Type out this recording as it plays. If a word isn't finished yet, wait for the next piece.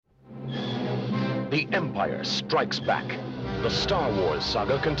The Empire Strikes Back. The Star Wars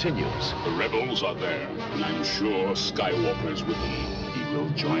saga continues. The rebels are there, and I'm sure Skywalker is with them. He will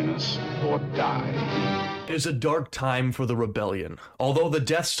join us or die. It is a dark time for the rebellion. Although the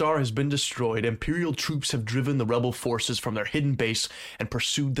Death Star has been destroyed, Imperial troops have driven the rebel forces from their hidden base and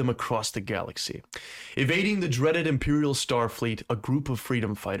pursued them across the galaxy. Evading the dreaded Imperial Starfleet, a group of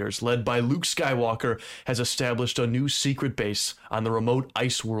freedom fighters led by Luke Skywalker has established a new secret base on the remote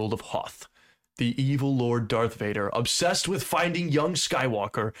ice world of Hoth. The evil Lord Darth Vader, obsessed with finding young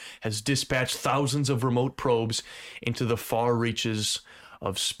Skywalker, has dispatched thousands of remote probes into the far reaches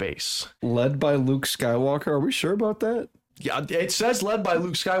of space. Led by Luke Skywalker? Are we sure about that? Yeah, it says led by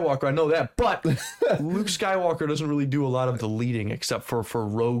Luke Skywalker, I know that, but Luke Skywalker doesn't really do a lot of the leading except for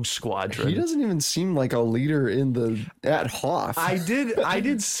Rogue Squadron. He doesn't even seem like a leader at Hoth. I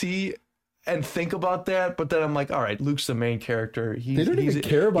did see and think about that, but then I'm like, all right, Luke's the main character. They don't even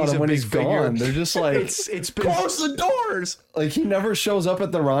care about him when he's gone. They're just like, it's been close the doors. Like, he never shows up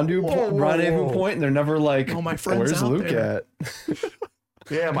at the rendezvous point, and they're never like, oh, my friend's where's out Luke there. at?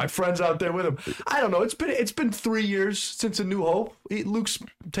 Yeah, my friend's out there with him. I don't know. It's been 3 years since A New Hope. Luke's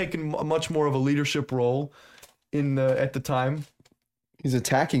taken much more of a leadership role at the time. He's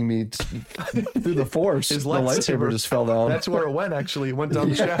attacking me through the Force. His the lightsaber just fell down. That's where it went, actually. It went down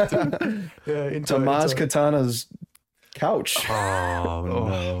the shaft. Into Maz Kanata's couch. Oh,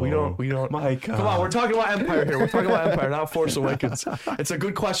 no. We don't. My God. Come on, we're talking about Empire here. We're talking about Empire, not Force Awakens. It's a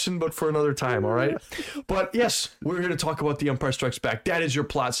good question, but for another time, all right? But yes, we're here to talk about The Empire Strikes Back. That is your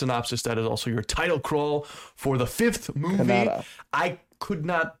plot synopsis. That is also your title crawl for the 5th movie. Kanata. I could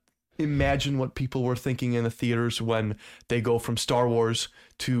not imagine what people were thinking in the theaters when they go from Star Wars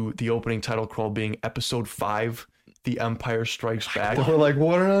to the opening title crawl being Episode 5, The Empire Strikes Back. We're like,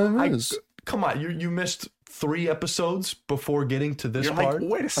 what did I miss? Come on, you missed 3 episodes before getting to this part.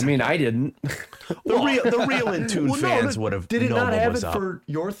 Wait a I second. mean, I didn't. The real in tune fans would have Did it known not what have was it up. for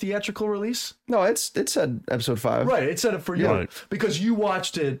your theatrical release? No, it said episode 5. Right, it said it for you. Right. Because you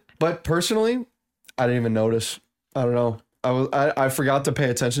watched it. But personally, I didn't even notice. I don't know. I forgot to pay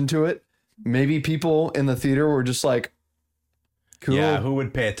attention to it. Maybe people in the theater were just like, cool. Yeah, who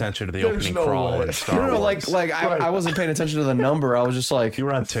would pay attention to the There's opening no crawl way. in Star No, Wars? like Right. I wasn't paying attention to the number. I was just like, You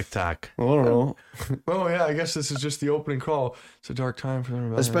were on TikTok. I don't know. Oh yeah, I guess this is just the opening crawl. It's a dark time for the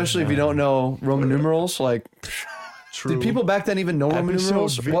rebellion. Especially if you don't know Roman numerals. Like, True. did people back then even know Roman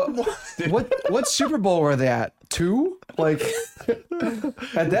Episode numerals? V. What Super Bowl were they at? 2? Like,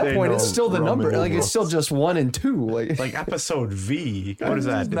 at that They point, it's know still the Roman number. Like, numerals. it's still just 1 and 2. Like episode V. What is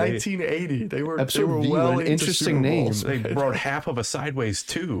that? Did 1980. They were Episode V, well what an into interesting Super name. Bowls. They wrote half of a Sideways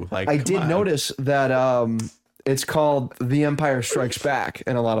too. Like I come did on. notice that it's called The Empire Strikes Back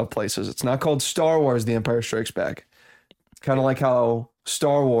in a lot of places. It's not called Star Wars The Empire Strikes Back. It's kind of like how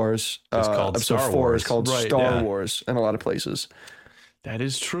Star Wars It's called episode Star 4 Wars. is called Right, Star yeah. Wars in a lot of places. That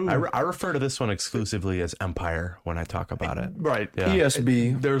is true. I refer to this one exclusively as Empire when I talk about it. right. Yeah.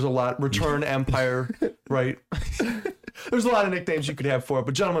 ESB. There's a lot. Return Empire. Right. There's a lot of nicknames you could have for it.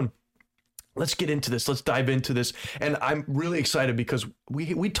 But gentlemen, let's get into this. Let's dive into this. And I'm really excited because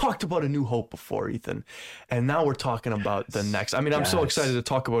we talked about A New Hope before, Ethan. And now we're talking about the next. I mean, I'm so Yes. excited to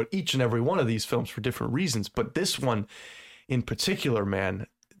talk about each and every one of these films for different reasons. But this one in particular, man,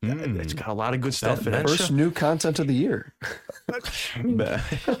 it's got a lot of good stuff in it. First new content of the year.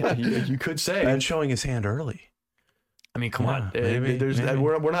 Yeah, you could say. Ben showing his hand early. I mean, come on. maybe.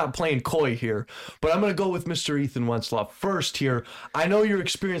 We're not playing coy here, but I'm going to go with Mr. Ethan Wentzlaw first here. I know your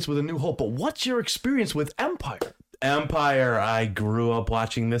experience with A New Hope, but what's your experience with Empire? Empire, I grew up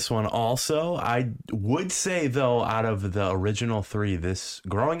watching this one also. I would say, though, out of the original 3,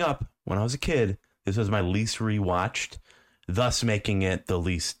 growing up when I was a kid, this was my least rewatched, thus making it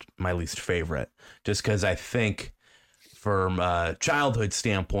my least favorite. Just because I think from a childhood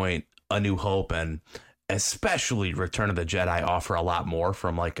standpoint, A New Hope and especially Return of the Jedi offer a lot more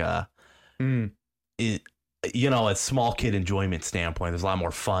from like a small kid enjoyment standpoint. There's a lot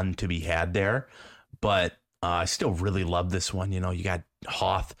more fun to be had there, but I still really love this one. You know, you got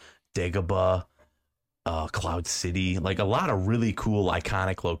Hoth, Dagobah, Cloud City, like a lot of really cool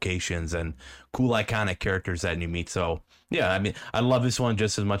iconic locations and cool iconic characters that you meet. So yeah, I mean, I love this one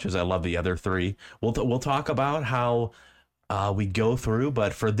just as much as I love the other 3. We'll talk about how we go through,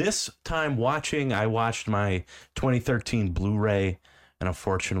 but for this time watching, I watched my 2013 Blu-ray, and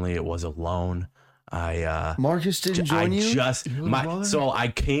unfortunately, it was alone. Marcus didn't join you? So I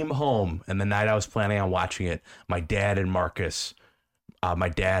came home, and the night I was planning on watching it, my dad and my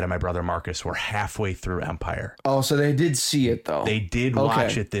brother Marcus were halfway through Empire. Oh, so they did see it though. They did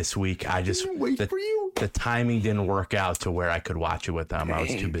watch it this week. I just Wait for you. the timing didn't work out to where I could watch it with them. I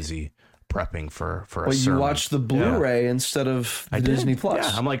was too busy prepping for a Well, you sermon. watched the Blu-ray instead of the I did. Disney Plus.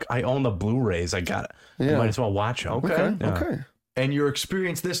 Yeah, I'm like, I own the Blu-rays. I got it. Yeah. I might as well watch them. Okay. Yeah. Okay. And your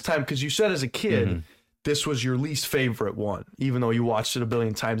experience this time, because you said as a kid, this was your least favorite one, even though you watched it a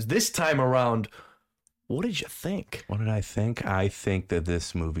billion times. This time around, what did you think? What did I think? I think that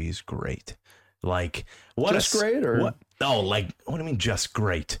this movie's great. Like, what Just great, or what? No, like, what do you mean just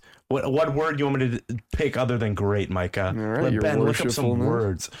great? What word do you want me to pick other than great, Micah? All right, Let you're Ben look up some worshipful now.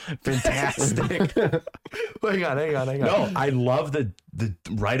 words. Fantastic. Hang on. No, I love the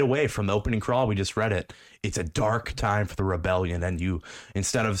right away from the opening crawl. We just read it. It's a dark time for the rebellion, and you,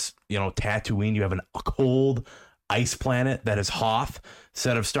 instead of Tatooine, you have a cold ice planet that is Hoth.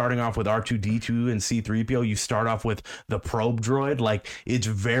 Instead of starting off with R2D2 and C3PO, you start off with the probe droid. Like, it's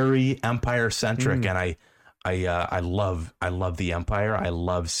very Empire centric, and I love the Empire. I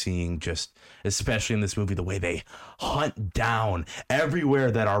love seeing, just especially in this movie, the way they hunt down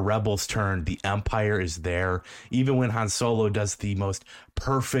everywhere that our rebels turn. The Empire is there. Even when Han Solo does the most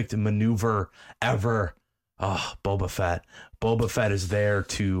perfect maneuver ever. Oh, Boba Fett. Boba Fett is there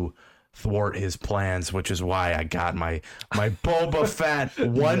to thwart his plans, which is why I got my Boba Fett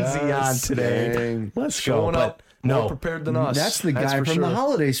onesie on today. dang. Let's Showing go. up But more no, prepared than us. That's the guy for from sure. the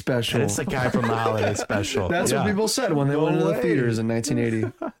holiday special. it's the guy from the holiday special. That's Yeah. what people said when they No went into the way. theaters in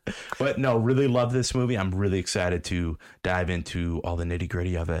 1980. But no, really love this movie. I'm really excited to dive into all the nitty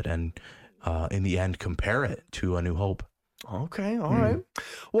gritty of it and in the end compare it to A New Hope. Okay, all right.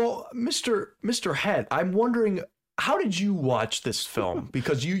 Well, Mr. Head, I'm wondering, how did you watch this film?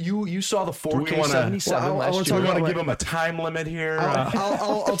 Because you saw the 4K wanna- 77 Well, I last wanna year. Do we talk want to about give him a time limit here?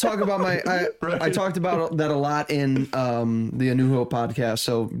 I'll talk about I talked about that a lot in the A New Hope podcast,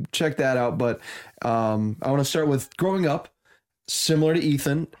 so check that out. But I want to start with growing up. Similar to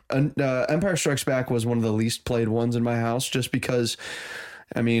Ethan, Empire Strikes Back was one of the least played ones in my house, just because,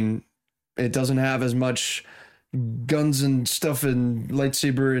 I mean, it doesn't have as much guns and stuff and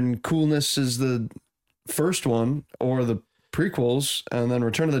lightsaber and coolness as the first one or the prequels, and then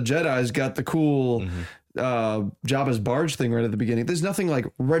Return of the Jedi's got the cool Jabba's barge thing right at the beginning. There's nothing like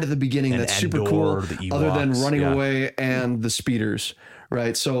right at the beginning And that's super Endor, cool the other than Ewoks, running yeah. away and the speeders,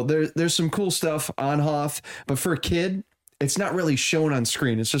 right? So there's some cool stuff on Hoth, but for a kid, it's not really shown on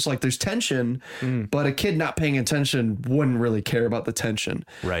screen. It's just like there's tension, but a kid not paying attention wouldn't really care about the tension.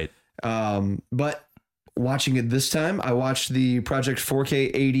 Right. But watching it this time, I watched the Project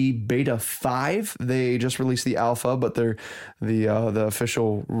 4K 80 Beta 5. They just released the alpha, but the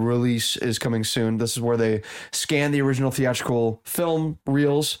official release is coming soon. This is where they scan the original theatrical film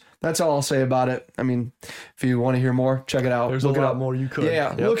reels. That's all I'll say about it. I mean, if you want to hear more, check it out. There's Look a it lot up. more you could. Yeah,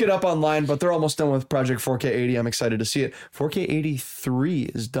 Yep. look it up online, but they're almost done with Project 4K 80. I'm excited to see it. 4K 83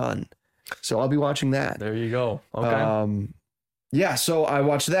 is done. So I'll be watching that. There you go. Okay. Yeah, so I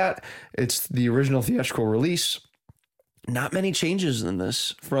watched that. It's the original theatrical release. Not many changes in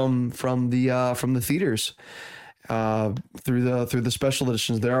this from the theaters through the special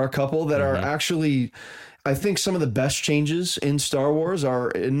editions. There are a couple that are actually, I think some of the best changes in Star Wars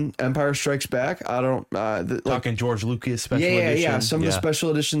are in Empire Strikes Back. I don't Talking George Lucas special yeah, edition. yeah. Some of the special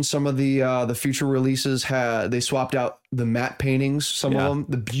editions, some of the future releases they swapped out the matte paintings. Some Yeah. of them,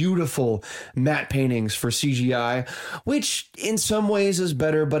 the beautiful matte paintings for CGI, which in some ways is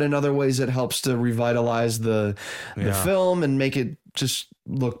better, but in other ways it helps to revitalize the film and make it just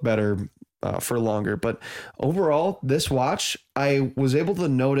look better for longer. But overall, this watch, I was able to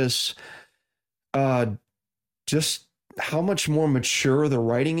notice just how much more mature the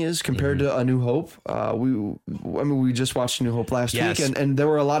writing is compared to A New Hope. We just watched A New Hope last Yes. week, and there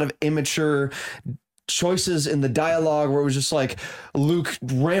were a lot of immature choices in the dialogue where it was just like Luke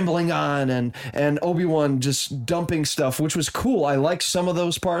rambling on and Obi-Wan just dumping stuff, which was cool. I liked some of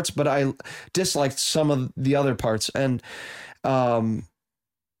those parts, but I disliked some of the other parts. And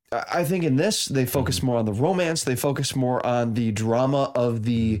I think in this, they focus more on the romance. They focus more on the drama of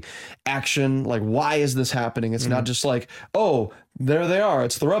the action. Like, why is this happening? It's not just like, oh, there they are.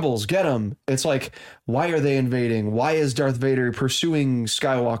 It's the rebels. Get them. It's like, why are they invading? Why is Darth Vader pursuing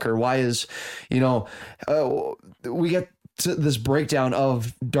Skywalker? Why is, we get to this breakdown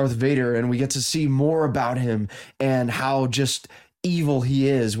of Darth Vader and we get to see more about him and how just evil he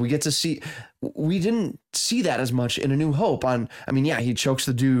is. We didn't see that as much in A New Hope. He chokes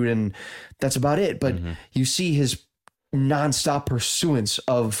the dude and that's about it. But you see his nonstop pursuance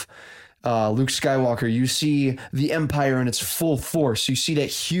of Luke Skywalker. You see the Empire in its full force. You see that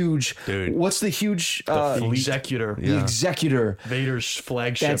huge, Dude. what's the huge, The Executor. the Executor. Vader's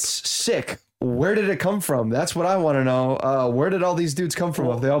flagship. That's sick. Where did it come from? That's what I want to know. Where did all these dudes come from?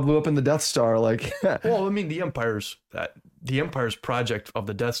 If they all blew up in the Death Star, like, Well, I mean, the Empire's the Empire's project of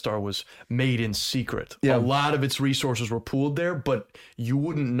the Death Star was made in secret. Yeah. A lot of its resources were pooled there, but you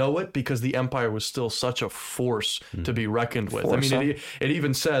wouldn't know it because the Empire was still such a force to be reckoned with. Force, I mean, it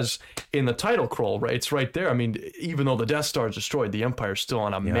even says in the title crawl, right? It's right there. I mean, even though the Death Star is destroyed, the Empire's still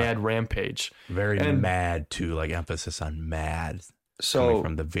on a mad rampage. Very mad too, like emphasis on mad. So Coming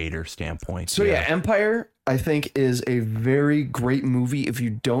from the Vader standpoint. So yeah, Empire, I think, is a very great movie if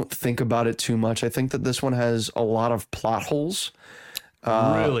you don't think about it too much. I think that this one has a lot of plot holes.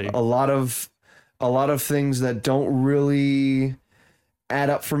 Really? A lot of things that don't really add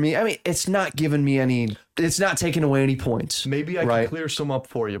up for me. I mean, it's not giving me any. It's not taking away any points. Maybe I right? can clear some up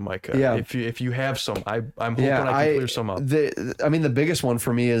for you, Micah. Yeah. If you have some, I'm hoping I can clear some up. I mean, the biggest one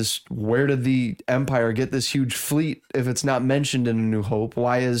for me is, where did the Empire get this huge fleet if it's not mentioned in A New Hope?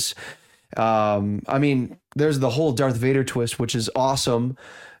 Why is, I mean, there's the whole Darth Vader twist, which is awesome.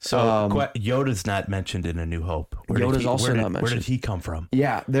 So Yoda's not mentioned in A New Hope. Yoda's also not Where mentioned. did he come from?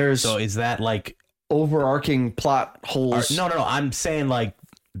 Yeah, there's So is that like overarching plot holes. No. I'm saying like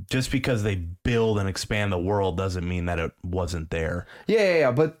just because they build and expand the world doesn't mean that it wasn't there.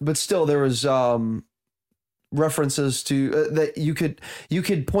 Yeah. But still, there was references to that you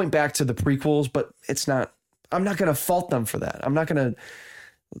could point back to the prequels, but it's not. I'm not going to fault them for that. I'm not going to.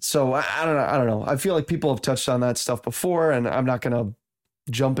 So I don't know. I feel like people have touched on that stuff before, and I'm not going to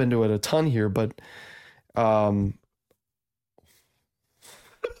jump into it a ton here, but.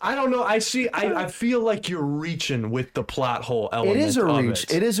 I don't know. I feel like you're reaching with the plot hole element. It is a of reach.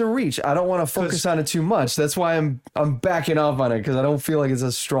 It. It is a reach. I don't want to focus on it too much. That's why I'm backing off on it, because I don't feel like it's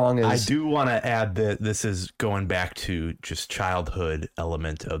as strong as. I do want to add that this is going back to just childhood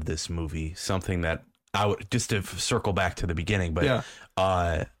element of this movie, something that I would just to circle back to the beginning. But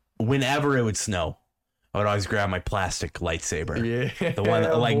whenever it would snow, I would always grab my plastic lightsaber, the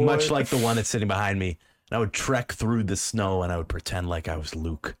one much like the one that's sitting behind me. And I would trek through the snow and I would pretend like I was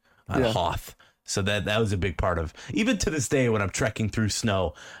Luke on Hoth. So that was a big part of, even to this day when I'm trekking through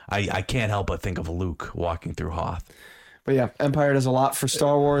snow, I can't help but think of Luke walking through Hoth. But yeah, Empire does a lot for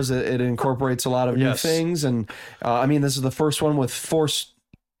Star Wars. It incorporates a lot of new things. And I mean, this is the first one with Force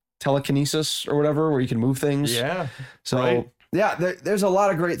telekinesis or whatever, where you can move things. Yeah. So there's a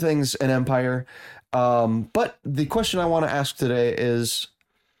lot of great things in Empire. But the question I want to ask today is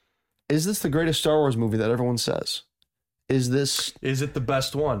this the greatest Star Wars movie that everyone says? Is it the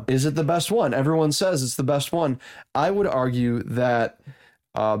best one? Is it the best one? Everyone says it's the best one. I would argue that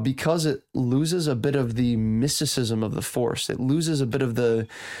because it loses a bit of the mysticism of the Force, it loses a bit of the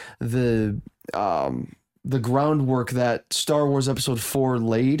groundwork that Star Wars Episode 4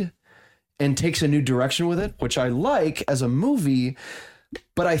 laid, and takes a new direction with it, which I like as a movie.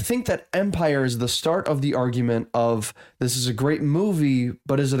 But I think that Empire is the start of the argument of, this is a great movie,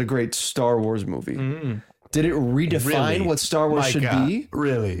 but is it a great Star Wars movie? Did it redefine what Star Wars should be?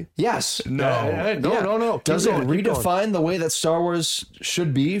 Really? Yes. No. Does it redefine the way that Star Wars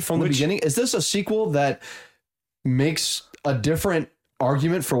should be from the beginning? Is this a sequel that makes a different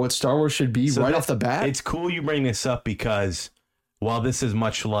argument for what Star Wars should be right off the bat? It's cool you bring this up, because while this is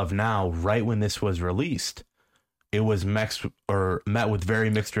much love now, right when this was released, it was met with very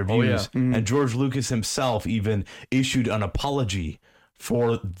mixed reviews. And George Lucas himself even issued an apology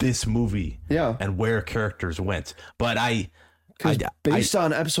for this movie and where characters went. But based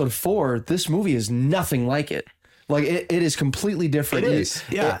on Episode 4, this movie is nothing like it. Like it is completely different. It is,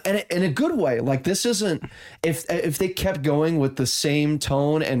 and in a good way. Like this isn't. If they kept going with the same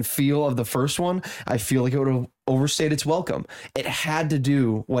tone and feel of the first one, I feel like it would have overstayed its welcome. It had to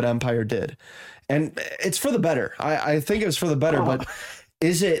do what Empire did, and it's for the better. I think it was for the better. But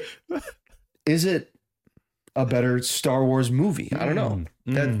is it a better Star Wars movie? I don't know.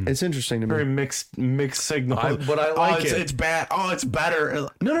 It's interesting to me. Very mixed signal. But I like it. It's bad. Oh, it's better.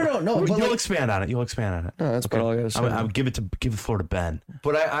 No. You'll expand on it. No, that's about all I gotta say. I'll give the floor to Ben.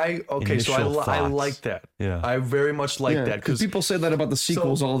 But I like that. Yeah, I very much like that, because people say that about the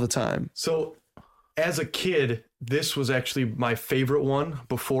sequels all the time. So, as a kid, this was actually my favorite one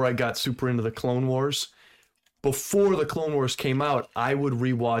before I got super into the Clone Wars. Before the Clone Wars came out, I would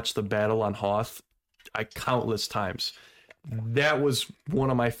rewatch the Battle on Hoth countless times. That was one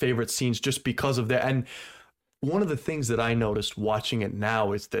of my favorite scenes just because of that. And one of the things that I noticed watching it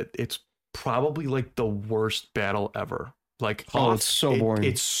now is that it's probably like the worst battle ever. Like, it's so boring.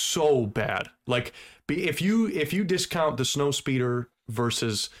 It's so bad. Like, if you discount the Snowspeeder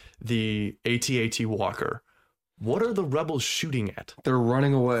versus the AT-AT Walker, what are the rebels shooting at? They're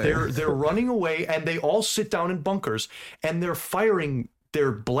running away. They're running away, and they all sit down in bunkers, and they're firing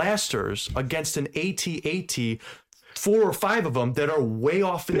their blasters against an AT-AT 4 or 5 of them that are way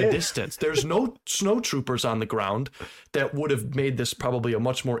off in the distance. There's no snow troopers on the ground that would have made this probably a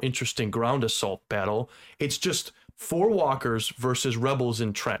much more interesting ground assault battle. It's just 4 walkers versus rebels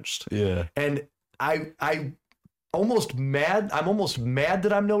entrenched. Yeah. And I'm almost mad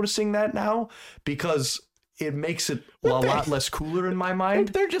that I'm noticing that now, because it makes it a lot less cooler in my mind.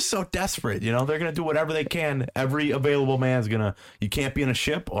 They're just so desperate, you know. They're gonna do whatever they can. Every available man's gonna. You can't be in a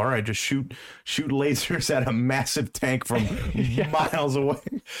ship. All right, just shoot lasers at a massive tank from miles away.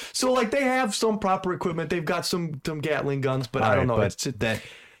 So like they have some proper equipment. They've got some Gatling guns, but I don't know. But that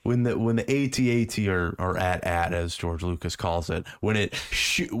when the AT-AT or AT-AT as George Lucas calls it, when it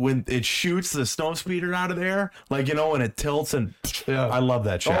shoots the snow speeder out of there, like, you know, and it tilts and I love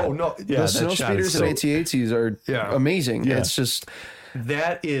that shot. Oh no, the snow speeders and AT-ATs are amazing. Yeah. It's just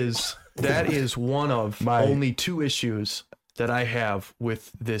that is one of only 2 issues that I have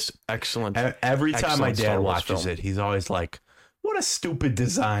with this excellent. Every time my Star dad Wars watches film. it, he's always like, "What a stupid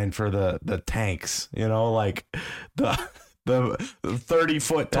design for the tanks," you know, like the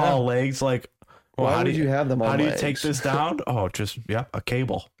 30-foot tall legs. Like, well, why how would you have them on How do you legs? take this down? Oh, just a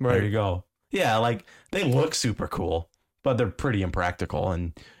cable. Right. There you go. Yeah, like they look super cool, but they're pretty impractical.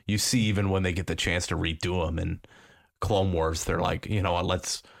 And you see, even when they get the chance to redo them in Clone Wars, they're like, you know what,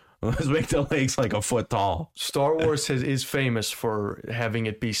 let's make the legs like a foot tall. Star Wars is famous for having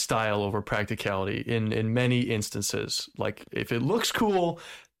it be style over practicality in many instances. Like if it looks cool,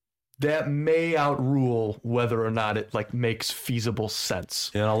 that may outrule whether or not it like makes feasible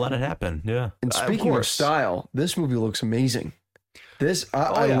sense. You know, let it happen. Yeah. And speaking of course. style, this movie looks amazing.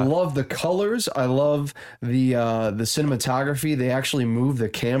 I love the colors. I love the cinematography. They actually move the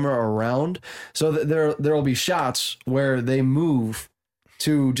camera around, so that there will be shots where they move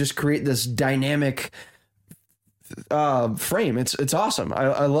to just create this dynamic frame. It's awesome.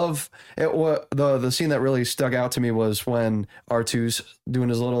 I love it. What the scene that really stuck out to me was when R2's doing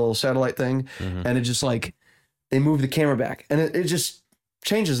his little satellite thing, and it just like they move the camera back, and it just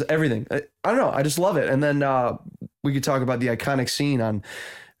changes everything. I don't know. I just love it. And then we could talk about the iconic scene on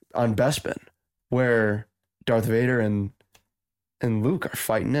Bespin where Darth Vader and Luke are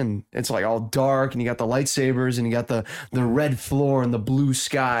fighting, and it's like all dark, and you got the lightsabers, and you got the red floor and the blue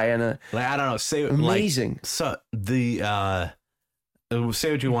sky, and Like, I don't know. Say amazing. Like, so the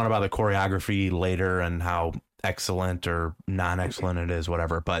say what you want about the choreography later and how excellent or non-excellent it is,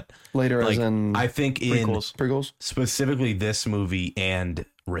 whatever. But Later, like, as in I think prequels. specifically this movie and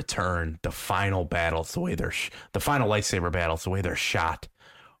Return, the final battles, the way the final lightsaber battles, the way they're shot,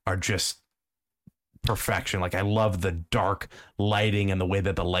 are just perfection. Like, I love the dark lighting and the way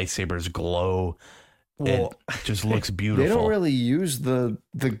that the lightsabers glow. Well, it just looks beautiful. They don't really use the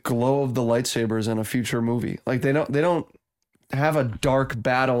glow of the lightsabers in a future movie. Like they don't have a dark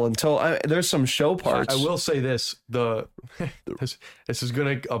battle until there's some show parts. I will say this: this is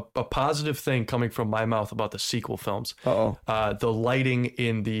a positive thing coming from my mouth about the sequel films. The lighting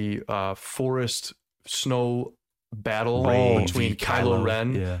in the forest snow battle Rey between v. Kylo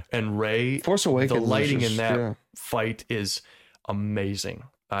Ren and Rey. Force Awakens. The lighting is just, in that fight is amazing.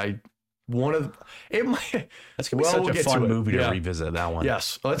 It might. That's gonna be such a fun movie to revisit. That one.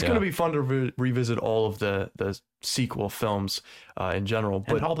 Yes, well, it's going to be fun to revisit all of the sequel films in general,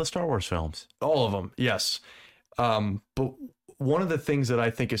 but and all the Star Wars films. all of them, yes. But one of the things that I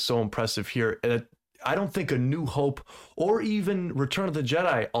think is so impressive here, I don't think A New Hope or even Return of the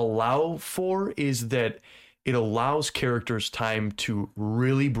Jedi allow for, is that it allows characters time to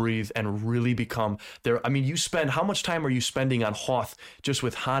really breathe and really become there. I mean, how much time are you spending on Hoth just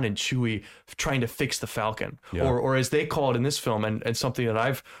with Han and Chewie trying to fix the Falcon? Yeah. Or as they call it in this film, and something that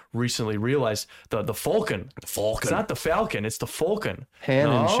I've recently realized, the Falcon. Falcon. It's not the Falcon, it's the Falcon. Han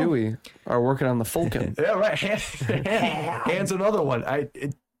and Chewie are working on the Falcon. Yeah, right. Han's another one.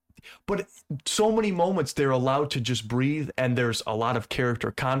 But so many moments they're allowed to just breathe, and there's a lot of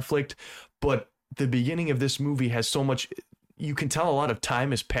character conflict. But the beginning of this movie has so much, you can tell a lot of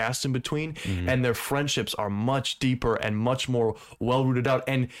time has passed in between, and their friendships are much deeper and much more well-rooted out.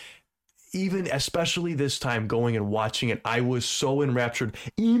 And even especially this time going and watching it, I was so enraptured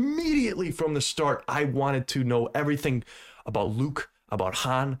immediately from the start. I wanted to know everything about Luke, about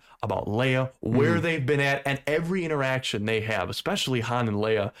Han, about Leia, where they've been at, and every interaction they have, especially Han and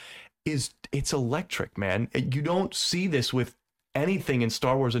Leia, it's electric, man. You don't see this with anything in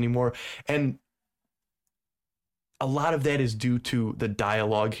Star Wars anymore. And a lot of that is due to the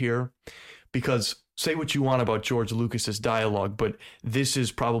dialogue here, because say what you want about George Lucas's dialogue, but this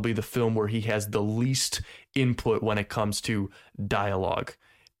is probably the film where he has the least input when it comes to dialogue.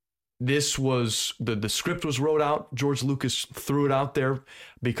 This was the script was wrote out. George Lucas threw it out there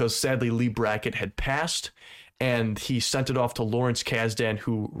because sadly Lee Brackett had passed, and he sent it off to Lawrence Kasdan,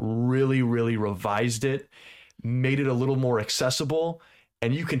 who really, really revised it, made it a little more accessible,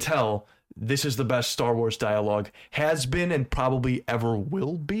 and you can tell this is the best Star Wars dialogue, has been and probably ever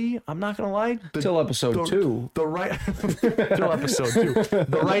will be. I'm not gonna lie. Till episode 2. Till episode 2.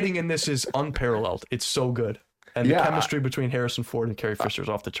 The writing in this is unparalleled. It's so good. And the chemistry between Harrison Ford and Carrie Fisher is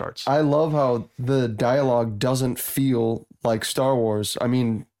off the charts. I love how the dialogue doesn't feel like Star Wars. I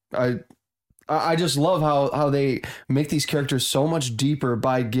mean, I just love how they make these characters so much deeper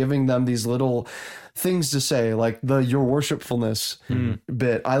by giving them these little things to say, like your worshipfulness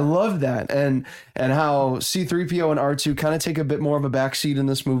bit. I love that. And how C-3PO and R2 kind of take a bit more of a backseat in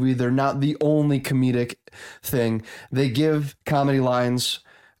this movie. They're not the only comedic thing. They give comedy lines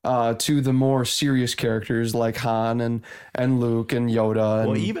to the more serious characters like Han and Luke and Yoda.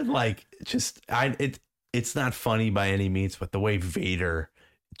 Well, even like it's not funny by any means, but the way Vader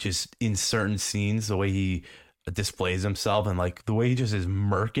just in certain scenes, the way he displays himself and like the way he just is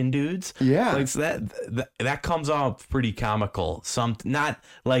murking dudes. Yeah. Like that comes off pretty comical. Not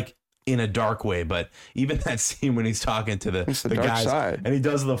like in a dark way, but even that scene when he's talking to the dark guys side. and he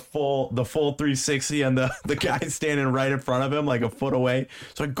does the full 360 and the guy's standing right in front of him like a foot away.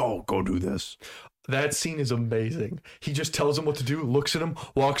 It's like, go do this. That scene is amazing. He just tells him what to do, looks at him,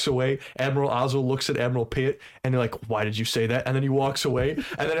 walks away. Admiral Ozzel looks at Admiral Payet, and they're like, why did you say that? And then he walks away,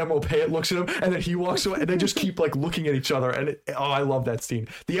 and then Admiral Payet looks at him, and then he walks away, and they just keep like looking at each other. And I love that scene.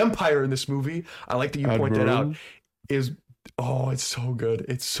 The Empire in this movie, I like that you point that out, is it's so good.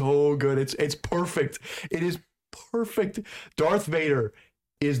 It's so good. It's perfect. It is perfect. Darth Vader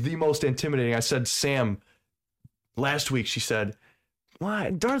is the most intimidating. I said, Sam, last week she said,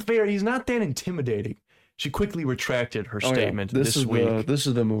 why? Darth Vader, he's not that intimidating. She quickly retracted her statement this week. This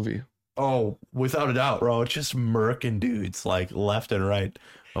is the movie. Oh, without a doubt. Bro, it's just murking dudes like left and right.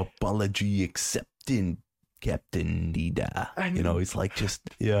 Apology accepting, Captain Nida. He's like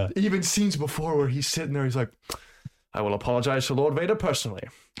Even scenes before where he's sitting there, he's like, I will apologize to Lord Vader personally.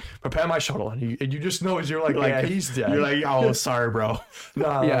 Prepare my shuttle. And you just know you're like, yeah, he's dead. You're like, oh, sorry, bro.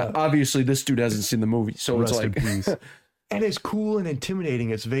 Obviously this dude hasn't seen the movie, so it's like... And as cool and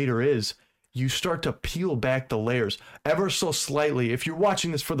intimidating as Vader is, you start to peel back the layers ever so slightly. If you're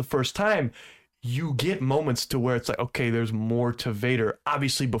watching this for the first time, you get moments to where it's like, okay, there's more to Vader.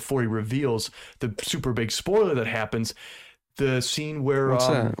 Obviously, before he reveals the super big spoiler that happens, the scene where... What's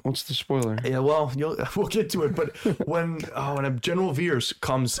that? What's the spoiler? Yeah, well, we'll get to it. But when General Veers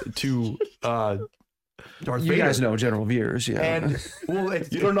comes to... Darth Vader. You guys know General Veers, yeah. And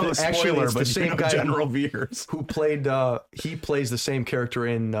you don't know the spoiler, it's but the same guy General Veers who played. He plays the same character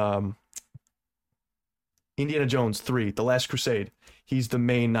in Indiana Jones 3: The Last Crusade. He's the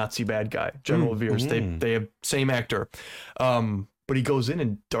main Nazi bad guy, General Veers. They have same actor, but he goes in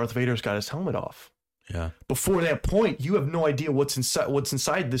and Darth Vader's got his helmet off. Yeah. Before that point, you have no idea what's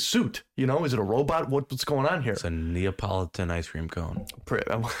inside this suit. Is it a robot? What's going on here? It's a Neapolitan ice cream cone.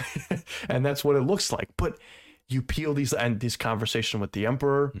 And that's what it looks like. But you peel these, and this conversation with the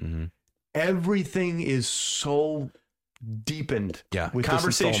Emperor, everything is so deepened. Yeah. With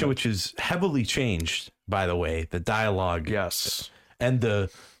Conversation, which is heavily changed, by the way. The dialogue. Yes. And the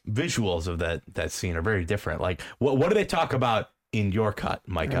visuals of that scene are very different. Like, what do they talk about in your cut,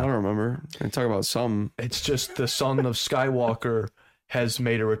 Micah? I don't remember. They talk about some. It's just the son of Skywalker has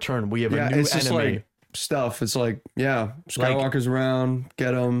made a return. We have a new it's just enemy. like stuff. It's like, Skywalker's around.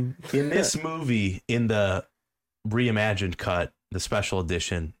 Get him. In this movie, in the reimagined cut, the special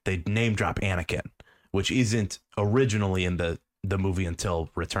edition, they name drop Anakin, which isn't originally in the movie until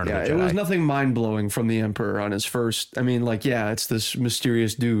Return of the Jedi. It was nothing mind blowing from the Emperor on his first. I mean, it's this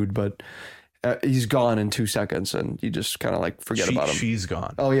mysterious dude, but. He's gone in 2 seconds, and you just kind of forget about him. She's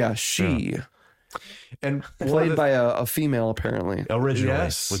gone. Oh yeah, she. Yeah. And played by a female, apparently. Originally,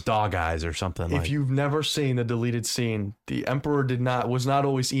 with dog eyes or something. If you've never seen the deleted scene, the Emperor was not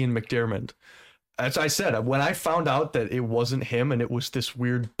always Ian McDiarmid. As I said, when I found out that it wasn't him and it was this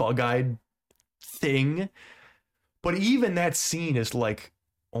weird bug-eyed thing, but even that scene is like,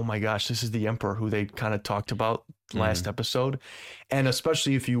 oh my gosh, this is the Emperor who they kind of talked about last episode. And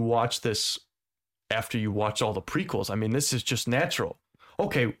especially if you watch this after you watch all the prequels, I mean, this is just natural.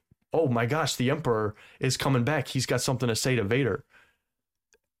 Okay, oh my gosh, the Emperor is coming back. He's got something to say to Vader.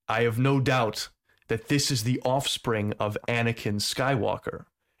 I have no doubt that this is the offspring of Anakin Skywalker.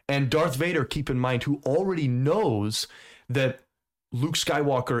 And Darth Vader, keep in mind, who already knows that Luke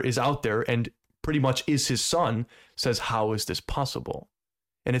Skywalker is out there and pretty much is his son, says, how is this possible?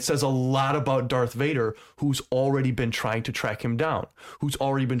 And it says a lot about Darth Vader, who's already been trying to track him down, who's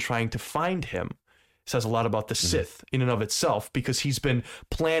already been trying to find him. It says a lot about the Sith in and of itself, because he's been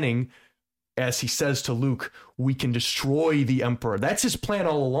planning as he says to Luke, we can destroy the Emperor. That's his plan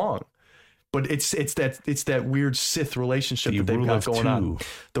all along. But it's that weird Sith relationship that they've got going on.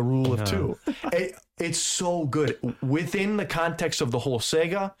 The rule of two. It's so good within the context of the whole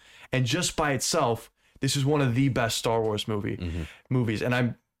saga, and just by itself, this is one of the best Star Wars movies. And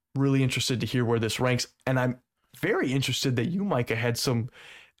I'm really interested to hear where this ranks. And I'm very interested that you, Micah, had some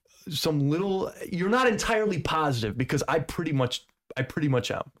little. You're not entirely positive, because I pretty much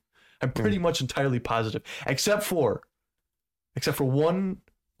am. I'm pretty much entirely positive, except for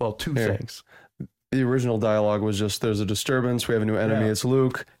two things. The original dialogue was just, there's a disturbance, we have a new enemy, it's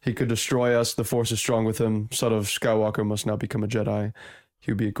Luke, he could destroy us, the Force is strong with him, son of Skywalker must now become a Jedi,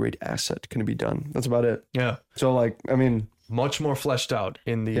 he would be a great asset, can it be done? That's about it. Yeah. So like, I mean, much more fleshed out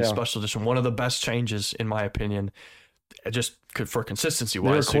in the special edition. One of the best changes, in my opinion, just for consistency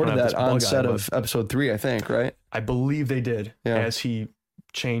wise. They recorded that on set of episode 3, I think, right? I believe they did, as he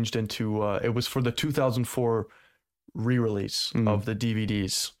changed into, it was for the 2004 re-release of the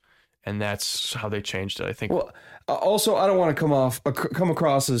DVDs. And that's how they changed it, I think. Well, also, I don't want to come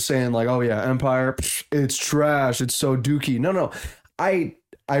across as saying like, oh yeah, Empire, it's trash, it's so dookie. No. I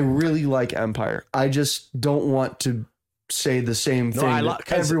really like Empire. I just don't want to say the same thing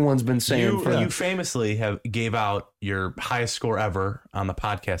that everyone's been saying. You famously gave out your highest score ever on the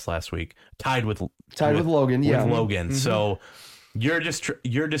podcast last week, tied with Logan. With Logan. Mm-hmm. So you're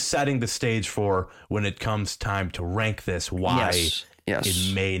just setting the stage for when it comes time to rank this. Why? Yes.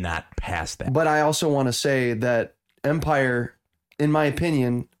 It may not pass that. But I also want to say that Empire, in my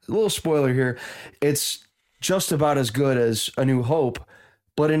opinion, a little spoiler here, it's just about as good as A New Hope,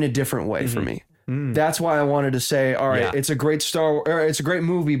 but in a different way for me. That's why I wanted to say, all right, it's a great it's a great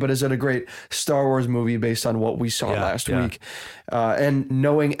movie, but is it a great Star Wars movie based on what we saw last week? And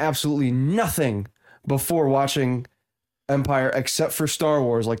knowing absolutely nothing before watching Empire except for Star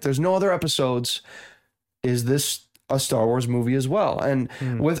Wars, like there's no other episodes. Is this a Star Wars movie as well? And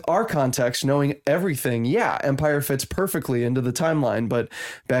with our context, knowing everything, Empire fits perfectly into the timeline. But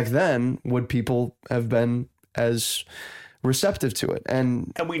back then, would people have been as receptive to it?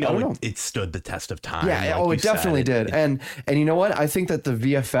 And we know it stood the test of time. Yeah, it definitely did. And you know what? I think that the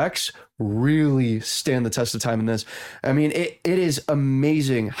VFX really stand the test of time in this. I mean, it is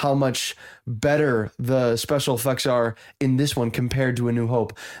amazing how much better the special effects are in this one compared to A New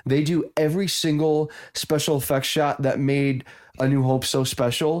Hope. They do every single special effects shot that made A New Hope so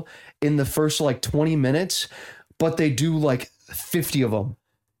special in the first like 20 minutes, but they do like 50 of them.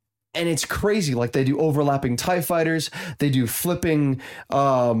 And it's crazy. Like they do overlapping TIE fighters. They do flipping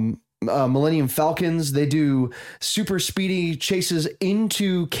Millennium Falcons. They do super speedy chases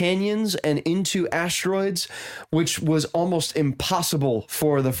into canyons and into asteroids, which was almost impossible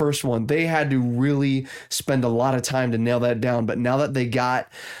for the first one. They had to really spend a lot of time to nail that down. But now that they got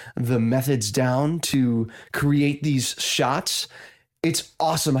the methods down to create these shots, it's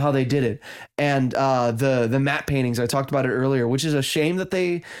awesome how they did it. And the matte paintings, I talked about it earlier, which is a shame that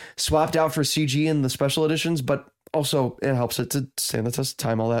they swapped out for CG in the special editions, but also it helps it to stand the test of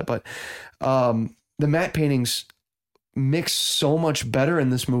time, all that. But the matte paintings mix so much better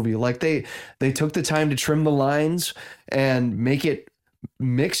in this movie. Like they took the time to trim the lines and make it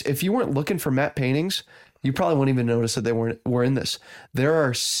mix. If you weren't looking for matte paintings, you probably wouldn't even notice that they were in this. There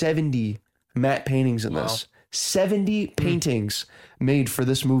are 70 matte paintings in this. 70 paintings made for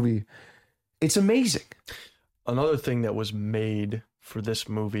this movie. It's amazing. Another thing that was made for this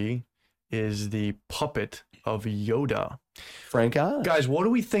movie is the puppet of Yoda. Frank Oz. Guys, what do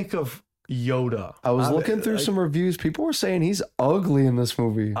we think of Yoda? I was looking through some reviews. People were saying he's ugly in this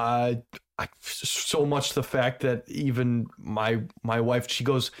movie. So much the fact that even my wife, she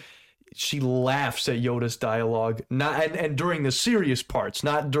laughs at Yoda's dialogue, and during the serious parts,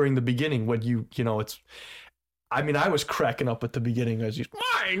 not during the beginning when it's. I mean, I was cracking up at the beginning as he's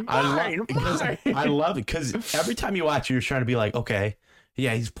mine. I love it because every time you watch it, you're trying to be like, okay,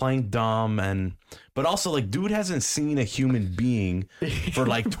 yeah, he's playing dumb, but also like, dude hasn't seen a human being for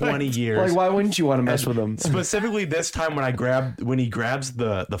like 20 years. Like, why wouldn't you want to mess with him? Specifically, this time when he grabs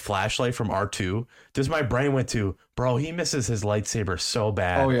the flashlight from R2, just my brain went to, bro, he misses his lightsaber so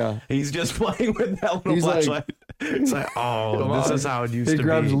bad. Oh yeah, he's just playing with that little flashlight. It's like, this is how it used to be. He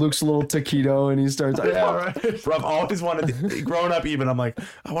grabs Luke's little taquito and he starts. Yeah, right. Bro, I've always wanted, growing up even, I'm like,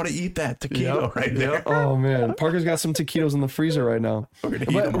 I want to eat that taquito right there. Oh man, Parker's got some taquitos in the freezer right now.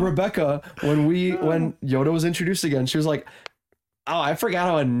 But Rebecca, when Yoda was introduced again, she was like, oh, I forgot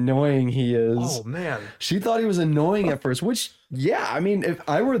how annoying he is. Oh man. She thought he was annoying at first, which, yeah, I mean, if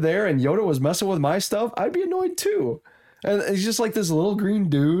I were there and Yoda was messing with my stuff, I'd be annoyed too. And he's just like this little green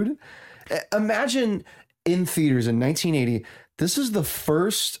dude. Imagine in theaters in 1980, this is the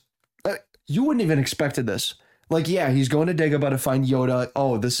first, you wouldn't even expected this. Like, yeah, he's going to Dagobah to find Yoda.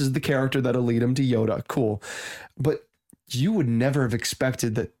 Oh, this is the character that'll lead him to Yoda. Cool. But you would never have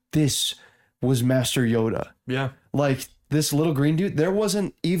expected that this was Master Yoda. Yeah. Like, this little green dude, there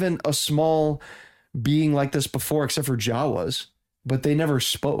wasn't even a small being like this before except for Jawas, but they never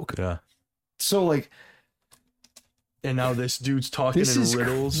spoke. Yeah. So, like, And now this dude's talking this in is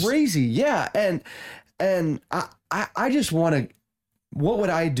riddles. crazy. Yeah. And I just want to, what would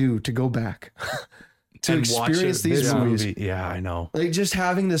I do to go back to And watch experience it. these This movies? Yeah, I know. Like, just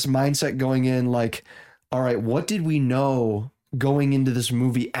having this mindset going in, like, all right, what did we know going into this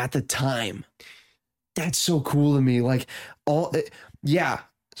movie at the time? That's so cool to me. Like,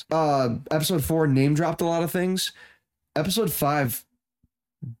 episode 4 name dropped a lot of things. Episode 5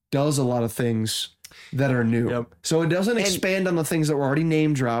 does a lot of things that are new. Yep. So it doesn't expand on the things that were already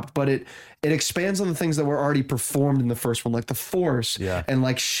name dropped, but it expands on the things that were already performed in the first one, like the Force and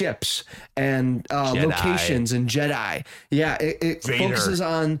like ships and locations and Jedi. Yeah, it focuses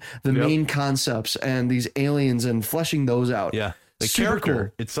on the main concepts and these aliens and fleshing those out. Yeah. The Super character,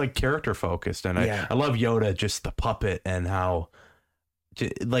 cool. it's like character focused. And Yeah. I love Yoda, just the puppet, and how,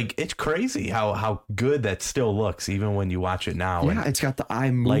 like, it's crazy how good that still looks, even when you watch it now. Yeah, And it's got the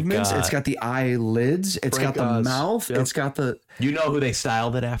eye movements. It's got the eyelids. It's Frank got the Oz. mouth. Yep. It's got the... you know who they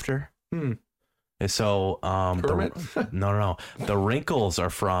styled it after? Hmm. And so, Kermit? no. The wrinkles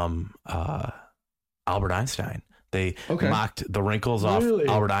are from Albert Einstein. They mocked the wrinkles Really? off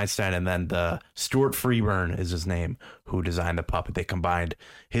Albert Einstein, and then the Stuart Freeburn is his name, who designed the puppet. They combined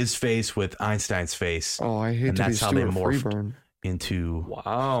his face with Einstein's face. Oh, I hate And to be that's how they Stuart morphed Freeburn. into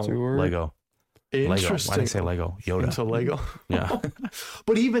Wow. Stuart. Lego. Lego. Interesting. Why did I say Lego? Yoda. Into Lego. Yeah.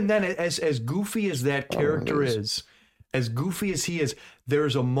 But even then, as goofy as that character it is, as goofy as he is,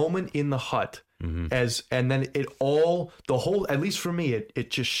 there's a moment in the hut and then at least for me,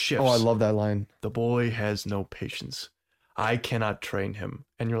 it just shifts. Oh, I love that line. The boy has no patience. I cannot train him.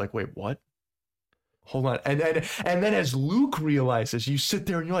 And you're like, wait, what? Hold on. And then as Luke realizes, you sit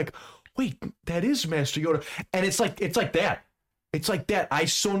there and you're like, wait, that is Master Yoda. And it's like that. It's like that. I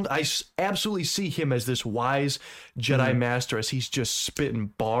absolutely see him as this wise Jedi master as he's just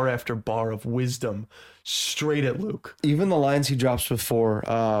spitting bar after bar of wisdom straight at Luke. Even the lines he drops before,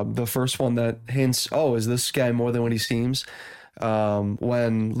 the first one that hints, oh, is this guy more than what he seems?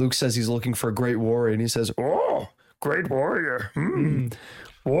 When Luke says he's looking for a great warrior, and he says, oh, great warrior.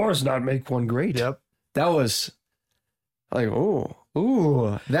 Wars not make one great. Yep. That was like,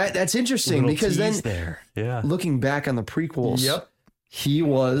 that's interesting, Little because tease then there. Yeah. looking back on the prequels, Yep. he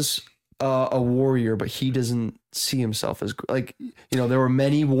was a warrior, but he doesn't see himself as, like, there were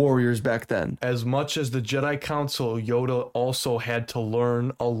many warriors back then. As much as the Jedi Council, Yoda also had to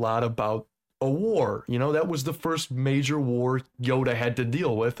learn a lot about a war. That was the first major war Yoda had to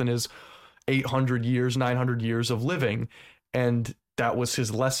deal with in his 800 years, 900 years of living. And that was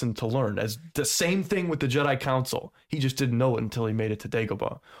his lesson to learn. As the same thing with the Jedi Council. He just didn't know it until he made it to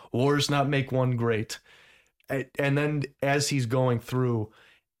Dagobah. Wars not make one great. And then as he's going through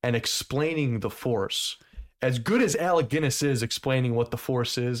and explaining the Force, as good as Alec Guinness is explaining what the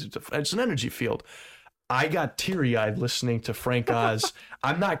Force is, it's an energy field. I got teary-eyed listening to Frank Oz.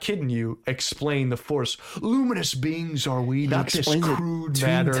 I'm not kidding you. Explain the Force. Luminous beings are we, not this explains it crude 2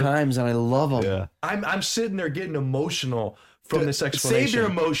 matter. times, and I love him. Yeah. I'm sitting there getting emotional from this explanation. Save your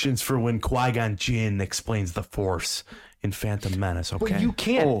emotions for when Qui-Gon Jinn explains the Force in Phantom Menace, okay? But you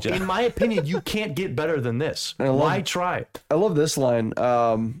can't. Oh. In my opinion, you can't get better than this. I love- Why try? I love this line.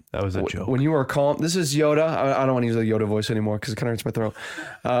 That was a joke. When you are calm, this is Yoda. I don't want to use the Yoda voice anymore because it kind of hurts my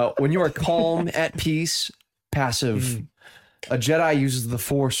throat. When you are calm, at peace, passive, a Jedi uses the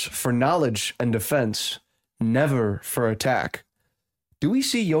Force for knowledge and defense, never for attack. Do we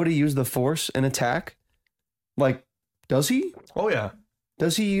see Yoda use the Force in attack? Like, does he? Oh, yeah.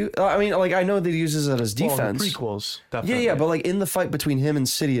 Does he? I mean, like, I know that he uses it as Well, in defense. the prequels, Yeah, definitely. yeah, but like in the fight between him and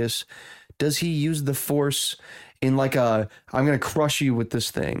Sidious, does he use the Force in like a I'm gonna crush you with this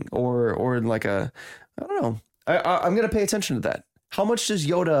thing, or in like a I don't know. I'm gonna pay attention to that. How much does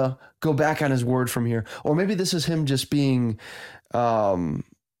Yoda go back on his word from here, or maybe this is him just being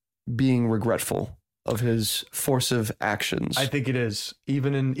regretful of his forcive actions? I think it is.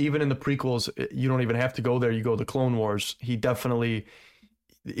 Even in the prequels, you don't even have to go there. You go to Clone Wars. He definitely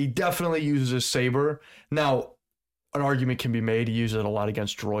uses his saber. Now, an argument can be made. He uses it a lot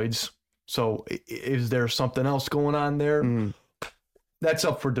against droids. So is there something else going on there? That's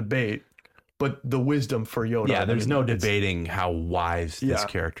up for debate. but the wisdom for Yoda. Yeah, there's no it's- debating how wise this Yeah.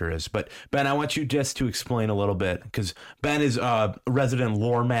 character is. But Ben, I want you just to explain a little bit, because Ben is a resident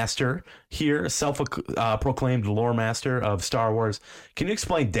lore master here, self-proclaimed lore master of Star Wars. Can you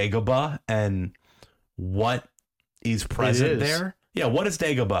explain Dagobah and what is present is. there? Yeah, what is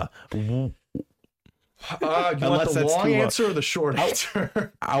Dagobah? You want Unless the that's long too low. answer or the short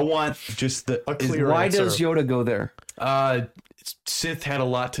answer? I want just the A clear Why answer. does Yoda go there? Sith had a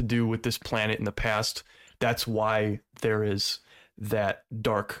lot to do with this planet in the past. That's why there is that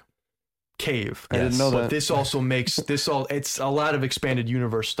dark cave. I didn't know But that. this also makes it's a lot of expanded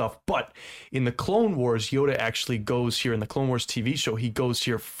universe stuff. But in the Clone Wars, Yoda actually goes here in the Clone Wars TV show. He goes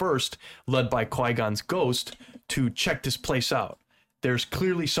here first, led by Qui-Gon's ghost, to check this place out. There's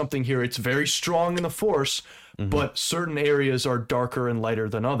clearly something here. It's very strong in the Force, but certain areas are darker and lighter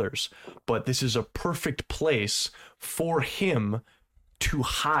than others. But this is a perfect place for him to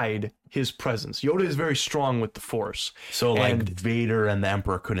hide his presence. Yoda is very strong with the Force. so like and- Vader and the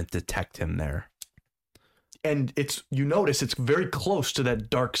Emperor couldn't detect him there. And you notice it's very close to that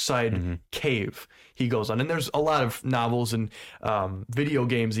dark side cave he goes on. And there's a lot of novels and video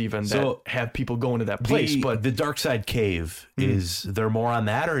games even So, that have people go into that place. But the dark side cave, is there more on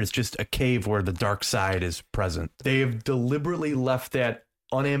that, or is just a cave where the dark side is present? they have deliberately left that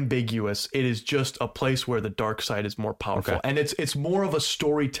unambiguous. It is just a place where the dark side is more powerful. Okay. And it's more of a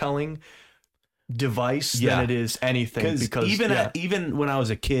storytelling device Yeah. than it is anything. Because even when I was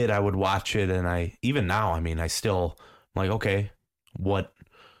a kid, I would watch it, and even now, I mean, I still I'm like, okay, what?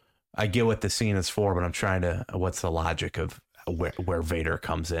 I get what the scene is for, but I'm trying to. What's the logic of where Vader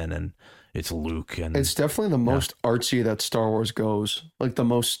comes in, and it's Luke, and It's definitely the most artsy that Star Wars goes. Like the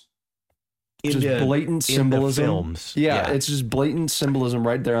most in just the- blatant in the symbolism. films. Yeah, it's just blatant symbolism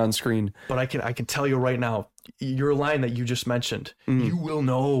right there on screen. But I can tell you right now, your line that you just mentioned, you will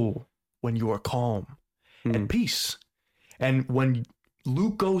know when you are calm and peace. And when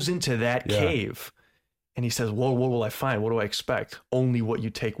Luke goes into that cave and he says, well, what will I find? What do I expect? Only what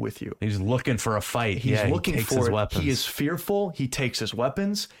you take with you. He's looking for a fight. He's looking he takes for his it. weapons. He is fearful. He takes his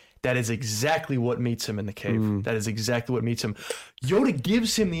weapons. That is exactly what meets him in the cave. That is exactly what meets him. Yoda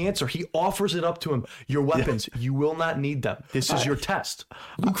gives him the answer. He offers it up to him. Your weapons, you will not need them. This is your test.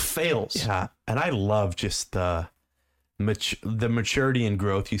 Luke fails. Yeah, and I love just the maturity and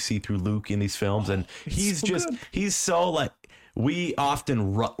growth you see through Luke in these films, and he's so like, we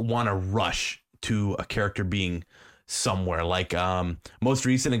often want to rush to a character being somewhere. Like most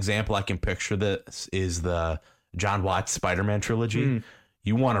recent example I can picture this is the John Watts Spider-Man trilogy.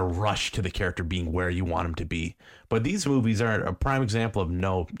 You want to rush to the character being where you want him to be. But these movies are a prime example of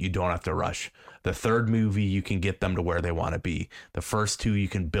no, you don't have to rush. The third movie, you can get them to where they want to be. The first two, you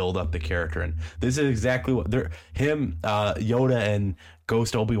can build up the character. And this is exactly what Yoda and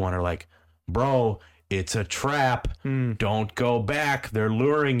Ghost Obi-Wan are like, bro, it's a trap. Don't go back. They're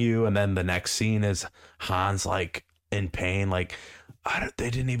luring you. And then the next scene is Han's like in pain. Like, they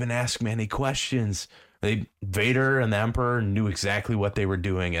didn't even ask me any questions. Vader and the Emperor knew exactly what they were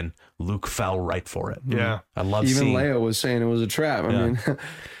doing, and Luke fell right for it. Yeah. I love Even seeing. Leia was saying it was a trap. I mean,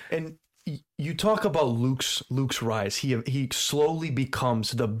 And you talk about Luke's rise. He slowly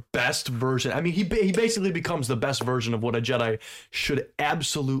becomes the best version. I mean, he basically becomes the best version of what a Jedi should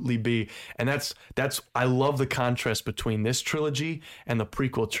absolutely be. And that's I love the contrast between this trilogy and the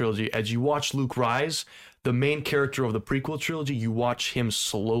prequel trilogy. As you watch Luke rise, the main character of the prequel trilogy, you watch him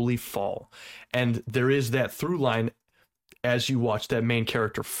slowly fall. And there is that through line. As you watch that main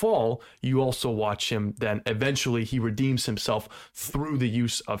character fall, you also watch him then eventually he redeems himself through the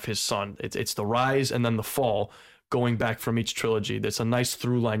use of his son. It's the rise and then the fall going back from each trilogy. That's a nice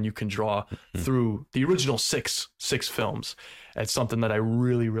through line you can draw through the original six films. It's something that I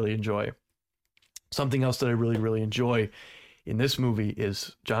really, really enjoy. Something else that I really, really enjoy in this movie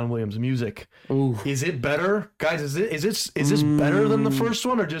is John Williams' music. ooh. Is it better, guys? Is this better than the first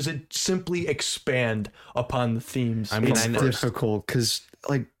one, or does it simply expand upon the themes? I mean, from I know- first? difficult because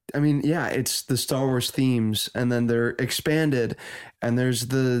it's the Star Wars themes and then they're expanded and there's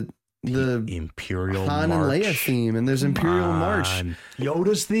the Imperial Han March. and Leia theme and there's Imperial March. Man.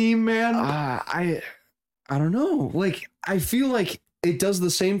 Yoda's theme, man. I don't know. Like I feel like it does the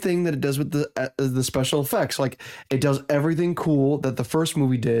same thing that it does with the special effects. Like it does everything cool that the first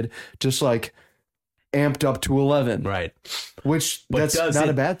movie did, just like amped up to 11. Right. Which But that's does not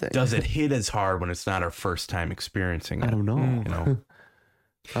it- a bad thing. Does it hit as hard when it's not our first time experiencing it? I don't know. You know?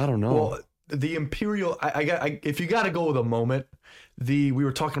 I don't know. Well, the Imperial. If you got to go with a moment, we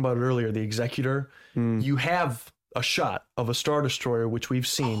were talking about it earlier. The Executor. You have a shot of a Star Destroyer, which we've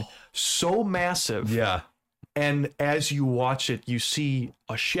seen, so massive. Yeah. And as you watch it, you see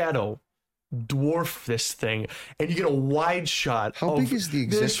a shadow dwarf this thing, and you get a wide shot. How big is the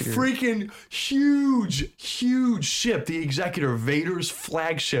this Executor? freaking huge ship, the Executor, Vader's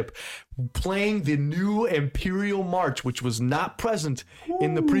flagship, playing the new Imperial March, which was not present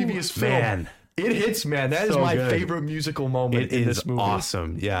in the previous film. Man. It hits, man. That is So my good. favorite musical moment It in is this movie.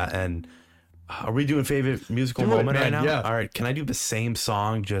 awesome. Yeah. And are we doing favorite musical Do it, moment right man. now? Yeah. All right. Can I do the same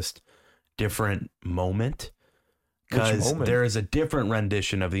song, just different moment? Which Because moment? there is a different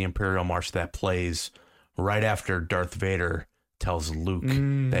rendition of the Imperial March that plays right after Darth Vader tells Luke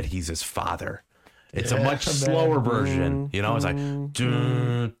that he's his father. It's a much man. slower version. You know, it's like,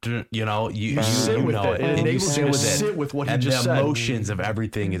 dun, dun, you know, you sit with know it. it. It And you enables you sit to with it. sit with what he and just the said. emotions of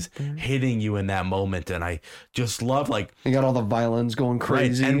everything is hitting you in that moment. And I just love, like, You got all the violins going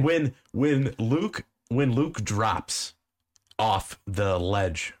crazy. right. And when Luke drops off the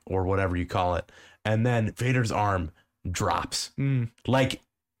ledge or whatever you call it, and then Vader's arm drops. Like,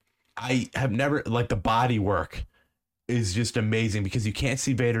 I have never, like, the body work is just amazing because you can't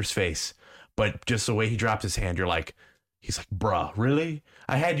see Vader's face, but just the way he drops his hand, he's like, bruh, really?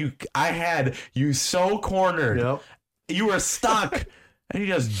 I had you so cornered. Yep. You were stuck. And you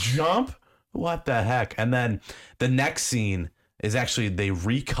just jump. What the heck? And then the next scene is actually, they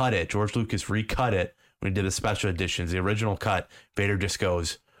recut it. George Lucas recut it when he did the special editions. The original cut, Vader just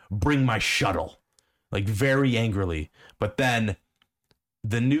goes, "Bring my shuttle," like very angrily. But then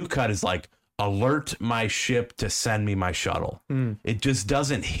the new cut is like, "Alert my ship to send me my shuttle." It just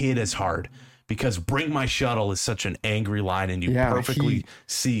doesn't hit as hard because "Bring my shuttle" is such an angry line, and you Yeah, perfectly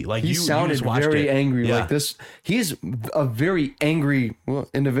see, like, he you sounded just watched very it. angry Yeah. like this. He's a very angry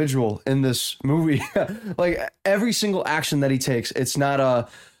individual in this movie. Like every single action that he takes, it's not a,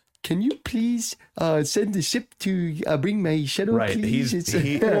 "Can you please send the ship to bring my shuttle, Right. please?"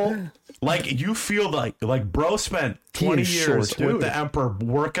 Like, you feel like bro spent 20 is years short, with dude. the Emperor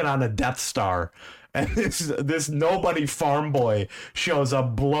working on a Death Star, and this nobody farm boy shows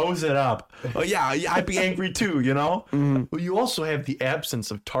up, blows it up. Oh, yeah, I'd be angry too, you know? Well, you also have the absence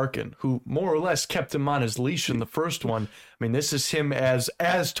of Tarkin, who more or less kept him on his leash in the first one. I mean, this is him as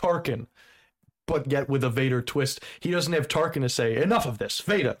Tarkin, but yet with a Vader twist. He doesn't have Tarkin to say, "Enough of this,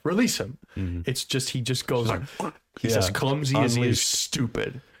 Vader, release him." It's just, he just goes like, he's as clumsy as he is Unleashed.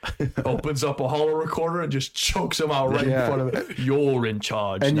 stupid. Opens up a holo recorder and just chokes him out right Yeah. in front of it. "You're in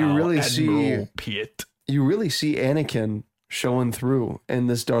charge And you now, really Admiral see- Piet." You really see Anakin showing through in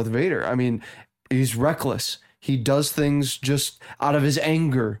this Darth Vader. I mean, he's reckless. He does things just out of his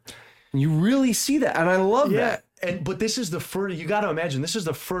anger. You really see that, and I love that. But this is the first, you got to imagine, this is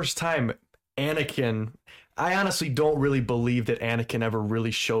the first time Anakin, I honestly don't really believe that Anakin ever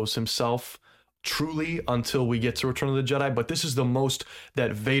really shows himself truly until we get to Return of the Jedi, but this is the most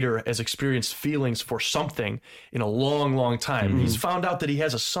that Vader has experienced feelings for something in a long time. He's found out that he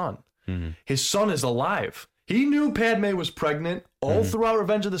has a son. His son is alive. He knew Padme was pregnant all throughout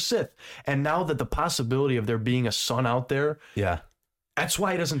Revenge of the Sith, and now that the possibility of there being a son out there, Yeah. that's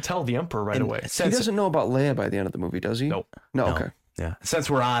why he doesn't tell the Emperor right away. He doesn't know about Leia by the end of the movie, does he? Nope. No, No. okay. Yeah. Since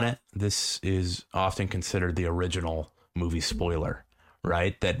we're on it, this is often considered the original movie spoiler,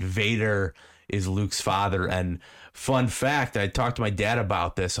 right? That Vader is Luke's father. And fun fact, I talked to my dad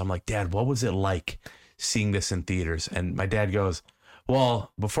about this. I'm like, "Dad, what was it like seeing this in theaters?" And my dad goes,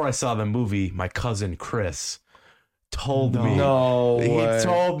 "Well, before I saw the movie, my cousin Chris told me. No He way.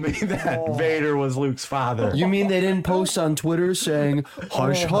 told me that Vader was Luke's father." You mean they didn't post on Twitter saying,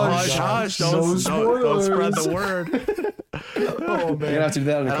 "Hush, hush, no don't spread spoilers." the word. Oh, You're gonna have to do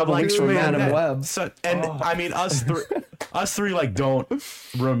that in a And couple I'm like, weeks from "Man, Madam that- Web." So, and I mean, us three like don't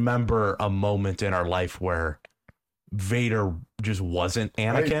remember a moment in our life where Vader just wasn't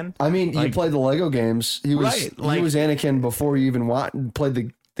Anakin. I mean, you Like- played the Lego games. He was Right, like- he was Anakin before you even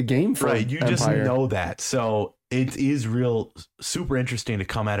played the game for Right, you Empire. just know that. So it is real super interesting to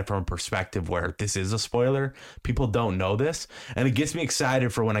come at it from a perspective where this is a spoiler. People don't know this, and it gets me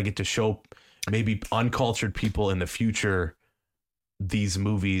excited for when I get to show maybe uncultured people in the future these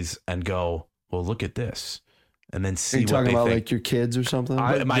movies and go, "Well, look at this," and then Are see you what talking they about think. like your kids or something?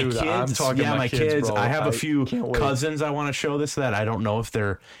 My Dude, kids, I'm talking yeah, my my kids, kids. bro. I have a I few can't wait. cousins I want to show this that I don't know if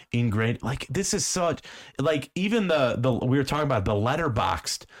they're ingrained. Like, this is such, like, even the we were talking about the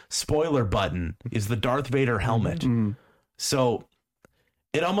letterboxed spoiler button is the Darth Vader helmet. Mm-hmm. So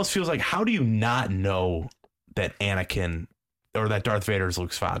it almost feels like, how do you not know that Anakin or that Darth Vader is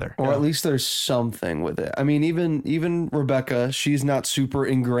Luke's father? Or at least there's something with it. I mean, even Rebecca, she's not super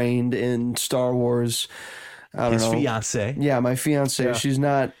ingrained in Star Wars. I don't His know. fiance. Yeah, my fiance, Yeah. she's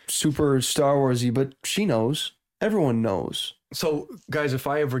not super Star Warsy, but she knows. Everyone knows. So, guys, if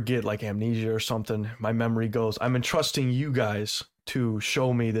I ever get like amnesia or something, my memory goes, I'm entrusting you guys to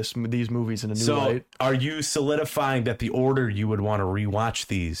show me these movies in a new So, light. are you solidifying that the order you would want to rewatch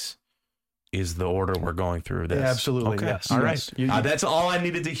these is the order we're going through this? Yeah, absolutely, Okay. yes. All Yes. right. That's all I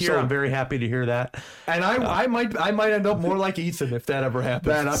needed to hear. So- I'm very happy to hear that. And I might end up more like Ethan if that ever happens.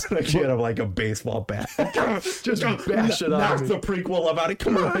 Man, I'm gonna get him like a baseball bat. Just bash it out. That's the prequel about it.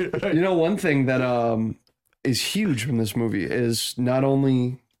 Come on. You know, one thing that is huge from this movie is not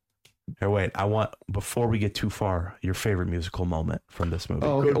only. Here, wait. I want, before we get too far, your favorite musical moment from this movie.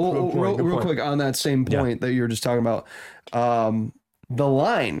 Oh, okay. Good point, real good point. quick on that same point that you were just talking about. The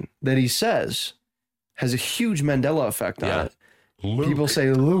line that he says has a huge Mandela effect on Yeah. it. Luke. People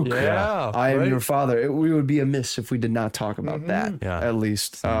say, Luke, Yeah, I am right. your father. We would be amiss if we did not talk about that, Yeah. at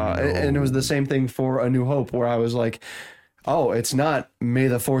least. And it was the same thing for A New Hope, where I was like, oh, it's not may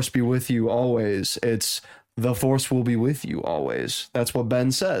the force be with you always. It's the force will be with you always. That's what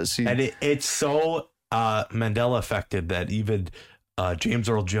Ben says. And it's so Mandela affected that even James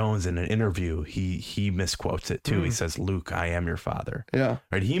Earl Jones in an interview, he misquotes it too. He says, Luke, I am your father. Yeah.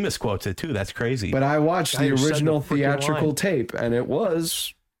 Right? He misquotes it too. That's crazy. But I watched Guy the who said the original freaking theatrical line. tape, and it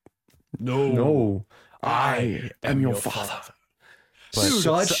was, no, I am your father.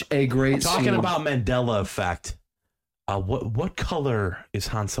 Such a great Talking scene. about Mandela effect, what color is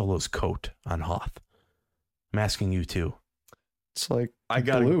Han Solo's coat on Hoth? I'm asking you too. It's like I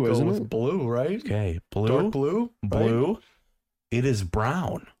gotta blue, go isn't with it? blue, right? Okay, blue. Dark blue, right? Blue. It is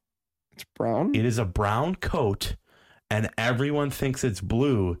brown. It's brown. It is a brown coat, and everyone thinks it's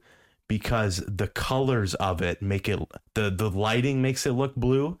blue because the colors of it make it, the lighting makes it look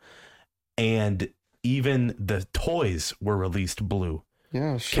blue, and even the toys were released blue.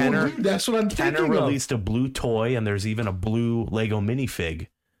 Yeah, sure. Kenner, That's what I'm Kenner thinking of. released a blue toy, and there's even a blue Lego minifig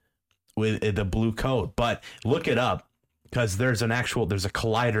with the blue coat. But look it up, because there's a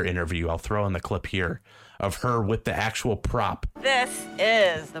Collider interview. I'll throw in the clip here of her with the actual prop. This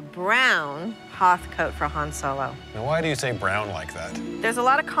is the brown Hoth coat for Han Solo. Now, why do you say brown like that? There's a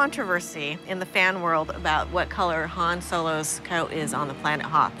lot of controversy in the fan world about what color Han Solo's coat is on the planet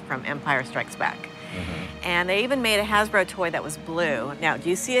Hoth from Empire Strikes Back. And they even made a Hasbro toy that was blue. Now, do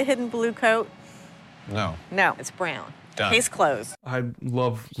you see a hidden blue coat? No. No, it's brown. Done. Case closed. I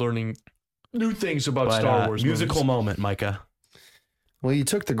love learning new things about But, Star Wars musical movies. moment, Micah. Well, you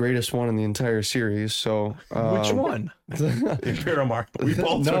took the greatest one in the entire series, so Which one? Miramar. We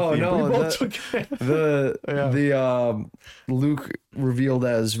both No, took the- no, We both the- took the Luke revealed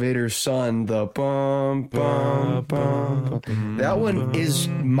as Vader's son. The bum bum bum. bum. That one is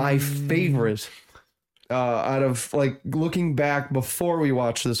my favorite. Out of like looking back before we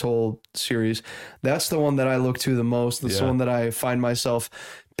watched this whole series, that's the one that I look to the most. That's the Yeah. one that I find myself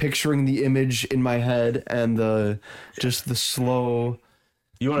picturing the image in my head and just the slow.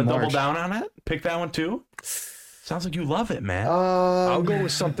 You want to double March. down on it? Pick that one too? Sounds like you love it, man. I'll go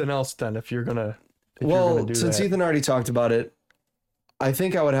with something else then if you're gonna. If you're Well, gonna do since that. Ethan already talked about it, I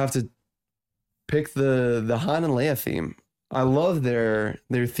think I would have to pick the Han and Leia theme. I love their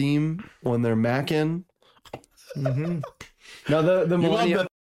theme when they're macking. Now the You love Millennium the-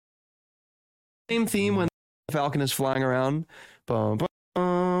 same theme when the Falcon is flying around. Bum,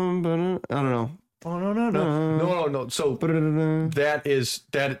 bum, bum, I don't know. Oh no. So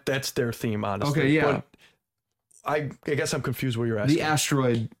that's their theme, honestly. Okay, yeah. But I guess I'm confused what you're asking. The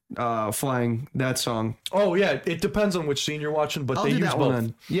asteroid flying that song. Oh yeah, it depends on which scene you're watching, but I'll they do use that both. one.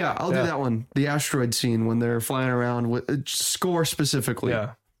 Then. Yeah, I'll Yeah. do that one. The asteroid scene when they're flying around with score specifically.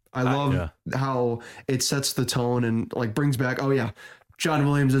 Yeah. I love how it sets the tone and like brings back. Oh yeah, John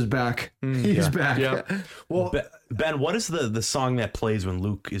Williams is back. He's back. Yeah. Well, Ben, what is the song that plays when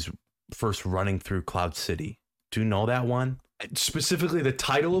Luke is first running through Cloud City? Do you know that one? specifically the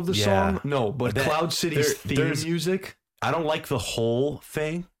title of the Yeah. song, no, but That- Cloud City's there's- theme music. I don't like the whole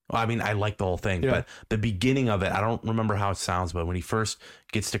thing. Well, I mean, I like the whole thing, Yeah. but the beginning of it, I don't remember how it sounds, but when he first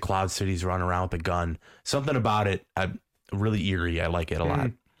gets to Cloud City's running around with a gun, something about it, really eerie. I like it a lot.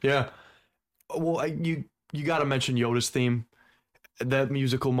 Yeah. Well, you got to mention Yoda's theme. That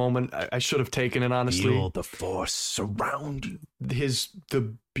musical moment, I should have taken it, honestly. Feel the force surround you.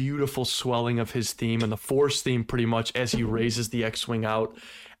 The beautiful swelling of his theme and the Force theme, pretty much as he raises the X-wing out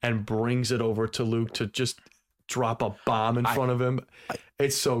and brings it over to Luke to just drop a bomb in front of him.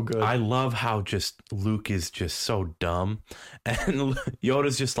 It's so good. I love how just Luke is just so dumb, and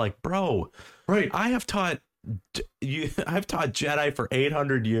Yoda's just like, bro, right. I've taught Jedi for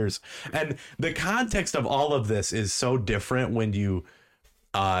 800 years, and the context of all of this is so different when you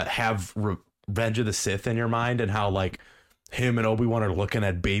have Revenge of the Sith in your mind, and how like him and Obi-Wan are looking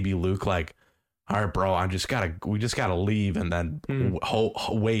at baby Luke like, all right, bro, we just gotta leave and then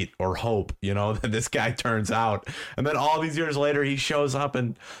wait or hope, that this guy turns out. And then all these years later, he shows up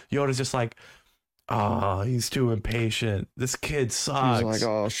and Yoda's just like, oh, he's too impatient. This kid sucks. He's like,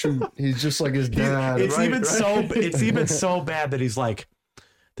 oh shoot, he's just like his dad. It's even so bad that he's like,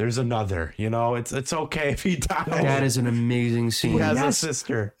 there's another, it's okay if he dies. That is an amazing scene. He has a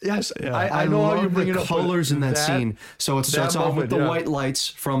sister. Yes, Yeah. I know how you love bring the it up. colors in that scene. So it starts off with the moment, yeah. white lights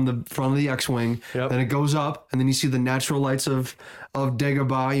from the X-wing. Yep. Then it goes up, and then you see the natural lights of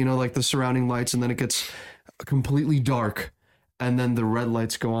Dagobah. Like the surrounding lights, and then it gets completely dark, and then the red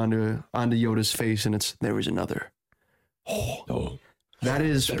lights go onto Yoda's face, and there was another. Oh, That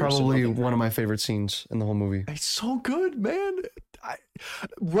is probably one of my favorite scenes in the whole movie. it's so good, man.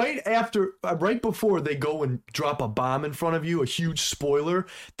 Right before they go and drop a bomb in front of you, a huge spoiler,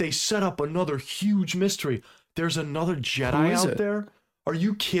 they set up another huge mystery. There's another Jedi is out it? there. Are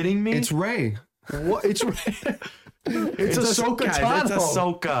you kidding me? It's Rey. What? It's it's Ahsoka Guys, Tano. it's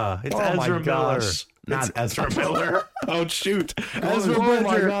Ahsoka. It's Oh my Ezra Miller. gosh. Not Ezra Miller. Oh, shoot. Ezra Oh my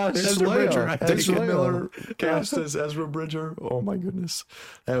Bridger. gosh. It's Ezra Leia. Bridger. I take Ezra it. Miller cast as Ezra Bridger. Oh my goodness,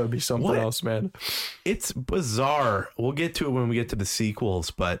 that would be something What? else, man. It's bizarre. We'll get to it when we get to the sequels,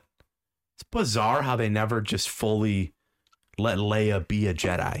 but it's bizarre how they never just fully let Leia be a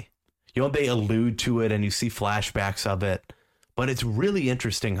Jedi. They allude to it and you see flashbacks of it, but it's really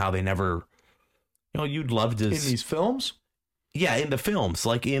interesting how they never, you'd love to. In these films, Yeah, in the films,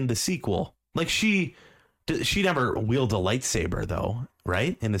 like in the sequel. Like she never wields a lightsaber though,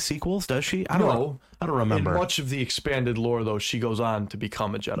 right? In the sequels, does she? I don't remember. in much of the expanded lore, though, she goes on to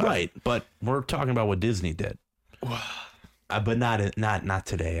become a Jedi. Right, but we're talking about what Disney did. But not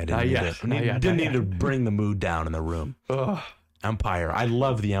today. I didn't need to bring the mood down in the room. Ugh. Empire. I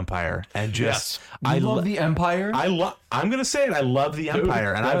love the Empire, and just I love the Empire. I'm gonna say it. I love the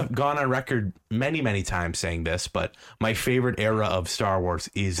Empire, and yeah. I've gone on record many times saying this, but my favorite era of Star Wars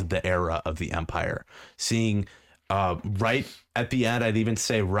is the era of the Empire. Seeing right at the end, I'd even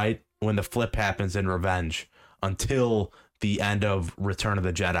say right when the flip happens in Revenge, until the end of Return of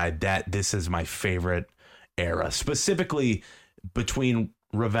the Jedi. This is my favorite era, specifically between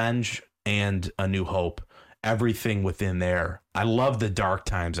Revenge and A New Hope. Everything within there. I love the dark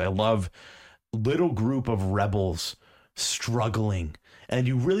times. I love little group of rebels struggling. And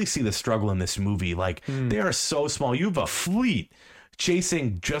you really see the struggle in this movie. Like they are so small. You have a fleet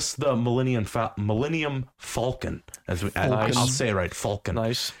chasing just the Millennium Falcon. I'll say it right, Falcon.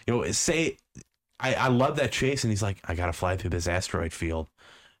 Nice. I love that chase, and he's like, I gotta fly through this asteroid field.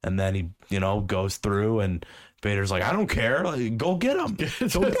 And then he, goes through, and Vader's like, I don't care. Like, go get him.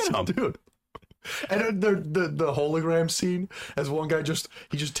 Go get him. Dude. And the hologram scene, as one guy just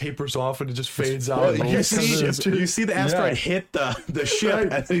tapers off and it just fades out. Well, you see the asteroid hit the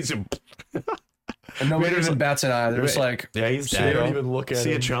ship, and he's and nobody even bats an eye. They're just like, he's They dead. don't even look at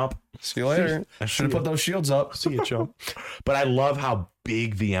See him. a chump. see you later. Should have put those shields up. See a chump. But I love how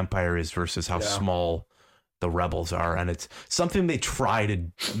big the Empire is versus how small the rebels are, and it's something they try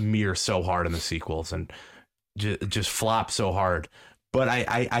to mirror so hard in the sequels and just flop so hard. But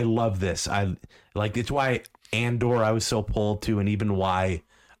I love this. It's why Andor I was so pulled to, and even why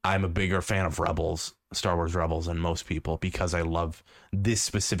I'm a bigger fan of Rebels, Star Wars Rebels, than most people, because I love this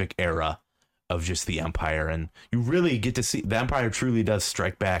specific era of just the Empire. And you really get to see the Empire truly does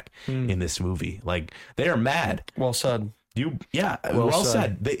strike back in this movie. Like, they are mad. Well said. Well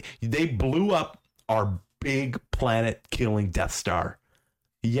said. They blew up our big planet killing Death Star.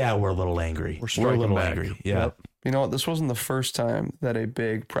 Yeah, we're a little angry. We're a little angry. Yeah. Yep. You know what? This wasn't the first time that a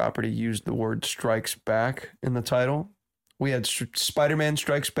big property used the word strikes back in the title. We had Spider-Man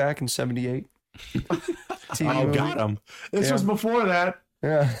Strikes Back in 78. Got him. This was before that.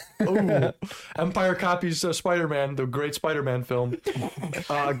 Yeah. Ooh. Empire copies Spider-Man, the great Spider-Man film.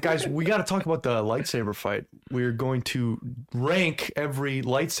 Guys, we got to talk about the lightsaber fight. We're going to rank every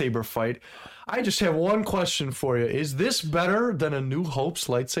lightsaber fight. I just have one question for you. Is this better than A New Hope's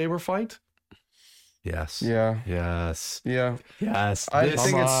lightsaber fight? Yes. Yeah. Yes. Yeah. Yes. I This,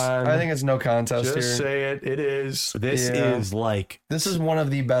 think it's no contest Just here. say it. It is. this Yeah. is like, This is one of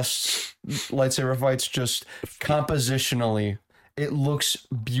the best lightsaber fights, just compositionally. It looks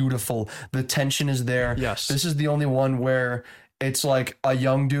beautiful. The tension is there. Yes. This is the only one where it's like a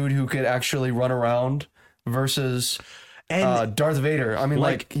young dude who could actually run around versus and Darth Vader. I mean,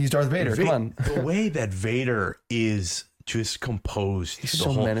 like he's Darth Vader. Come on. the way that Vader is just composed. He's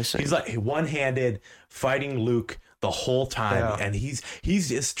so menacing. He's like one-handed fighting Luke the whole time, Yeah. and he's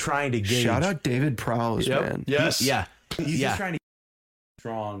just trying to gauge. Shout out David Prowse, Yep. man. Yes. He's just trying to. How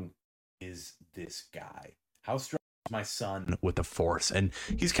strong is this guy? How strong my son with the Force, and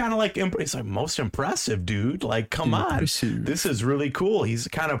he's kind of like, he's like, most impressive, dude. Like, come on, this is really cool. He's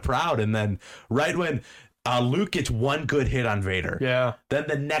kind of proud. And then right when Luke gets one good hit on Vader, then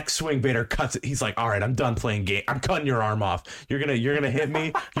the next swing, Vader cuts it. He's like, all right, I'm done playing game. I'm cutting your arm off. You're gonna hit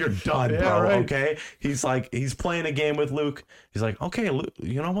me. You're done, bro. Right. Okay. He's like, he's playing a game with Luke. He's like, okay, Luke,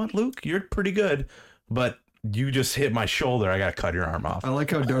 you know what, Luke, you're pretty good, but you just hit my shoulder. I gotta cut your arm off. I like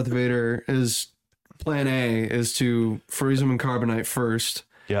how Darth Vader is plan A is to freeze him in carbonite first.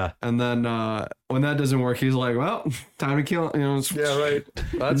 Yeah. And then when that doesn't work, he's like, well, time to kill. Right.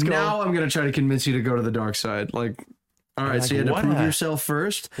 Let's go. Now I'm going to try to convince you to go to the dark side. Like, all right, Like, so you had to what prove a- yourself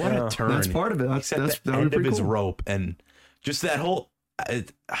first. What a turn. That's part of it. He's at That the would be end of pretty his cool. rope, and just that whole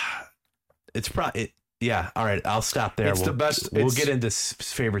it's probably yeah. All right, I'll stop there. It's the best- We'll it's- get into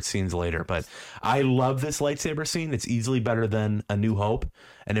favorite scenes later, but I love this lightsaber scene. It's easily better than A New Hope,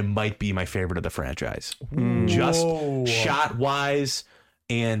 and it might be my favorite of the franchise. Just shot wise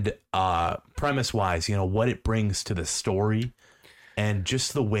and premise wise, you know, what it brings to the story, and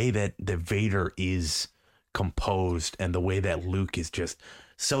just the way that the Vader is composed, and the way that Luke is just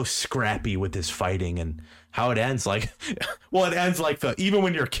so scrappy with his fighting, and how it ends like, well, it ends like even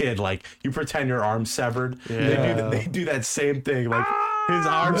when you're a kid, like you pretend your arm's severed. They do that same thing. Like his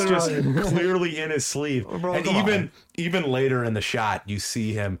arm's just clearly in his sleeve. And even later in the shot, you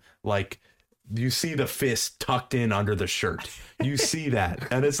see him like, you see the fist tucked in under the shirt. You see that.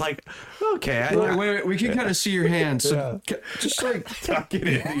 And it's like, okay. Wait, we can kind of see your hand. So just like Tuck it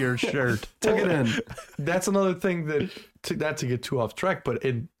into your shirt. tuck it in. That's another thing that, not to get too off track, but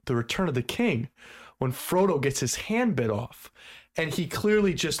in The Return of the King, when Frodo gets his hand bit off, and he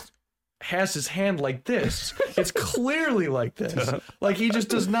clearly just has his hand like this, it's clearly like this. Like he just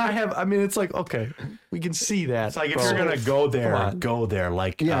does not have. I mean, it's like, okay, we can see that. It's like if you're gonna go there.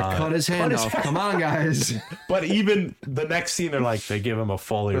 Like Yeah, cut his hand off. Come on, guys. But even the next scene, they're like, they give him a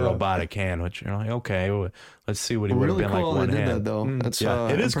fully robotic hand, which you're like, okay, well, let's see what he would have Really been cool like one they did hand. that though. That's Yeah,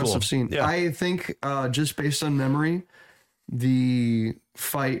 it is impressive cool. scene. Yeah. I think just based on memory, the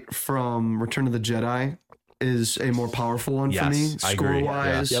fight from Return of the Jedi is a more powerful one for me. Yes, I agree. Score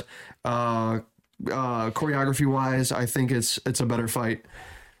wise, Yeah. choreography wise, I think it's a better fight,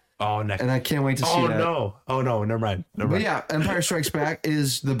 Oh, next. and I can't wait to see that. Oh no, never mind. But yeah, Empire Strikes Back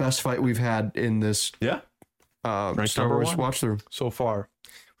is the best fight we've had in this Yeah. Ranked Star number Wars one. watch through. so far.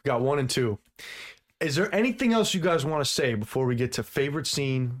 We got 1 and 2. Is there anything else you guys want to say before we get to favorite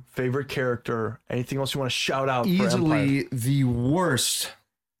scene, favorite character? Anything else you want to shout out? for Empire? Easily the worst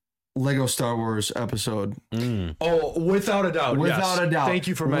Lego Star Wars episode. Oh, without a doubt. Without yes. a doubt. Thank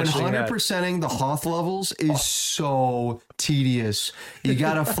you for mentioning that. 100%ing the Hoth levels is so tedious. You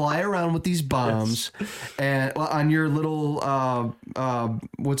got to fly around with these bombs and on your little,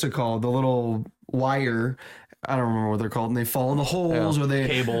 what's it called? The little wire. I don't remember what they're called. And they fall in the holes or they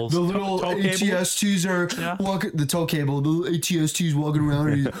Cables. The little Tow cable? ATSTs are walking, the tow cable, the little ATSTs walking around.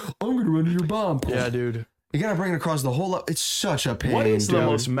 And I'm going to run your bomb. Yeah, dude. You got to bring it across the whole, it's such a pain. What is the dude.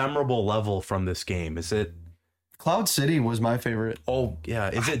 most memorable level from this game? Is it? Cloud City was my favorite. Oh, Yeah.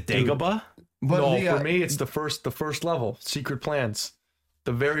 Is it Dagobah? But no, the, for me, it's the first level, Secret Plans.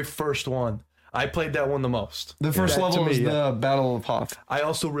 The very first one. I played that one the most. the first That to level me, was yeah. the Battle of Hoth. I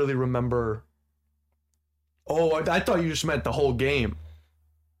also really remember. Oh, I thought you just meant the whole game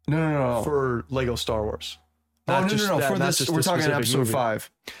No. for Lego Star Wars. Oh, Not no. just that- For not this, just we're the talking specific episode movie.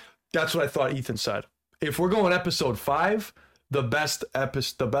 5. That's what I thought Ethan said. If we're going episode 5, the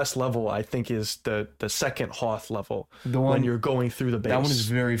best level I think is the second Hoth level. The when one- you're going through the base. That one is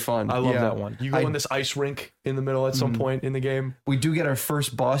very fun. I love Yeah. that one. You go in this ice rink in the middle at some point in the game. We do get our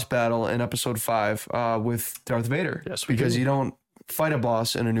first boss battle in episode 5 with Darth Vader. Yes, we because do. you don't fight a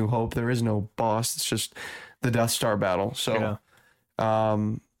boss in A New Hope. There is no boss. It's just the Death Star battle. So,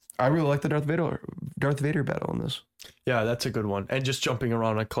 I really like the Darth Vader battle in this. Yeah, that's a good one. And just jumping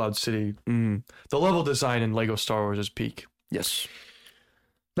around on Cloud City. The level design in Lego Star Wars is peak. Yes.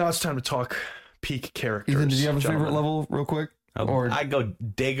 Now it's time to talk peak characters. Ethan, did you have a gentlemen. favorite level, real quick? Or I go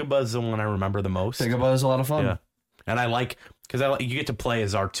Dagobah is the one I remember the most. Dagobah is a lot of fun. Yeah. And I like, because you get to play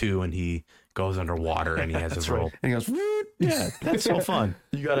as R2 and he goes underwater and he has his rope. And he goes, Yeah, that's so fun.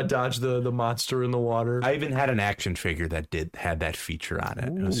 You got to dodge the monster in the water. I even had an action figure that had that feature on it.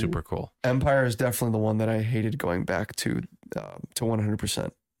 It was super cool. Empire is definitely the one that I hated going back to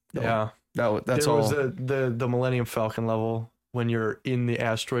 100%. yeah. That's there all. was the Millennium Falcon level when you're in the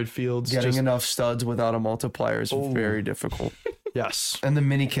asteroid fields. Getting just- enough studs without a multiplier is Oh. very difficult. Yes. And the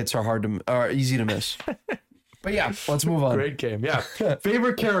mini kits are easy to miss. But yeah, let's move on. Great game. Yeah.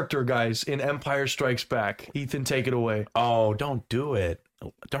 Favorite character, guys, in Empire Strikes Back. Ethan, take it away. Oh, don't do it.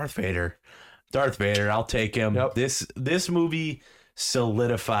 Darth Vader. Darth Vader, I'll take him. Yep. This movie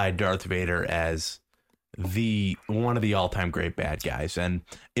solidified Darth Vader as one of the all-time great bad guys, and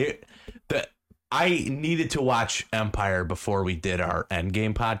I needed to watch Empire before we did our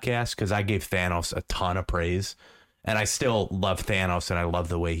Endgame podcast because I gave Thanos a ton of praise, and I still love Thanos, and I love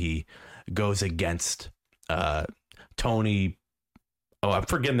the way he goes against Tony. Oh, I'm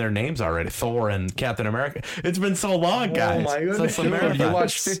forgetting their names already. Thor and Captain America. It's been so long, guys. Oh my goodness. Since the marathon. You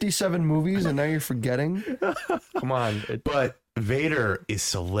watched 57 movies and now you're forgetting? Come on. But Vader is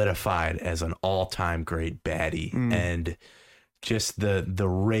solidified as an all-time great baddie, and just the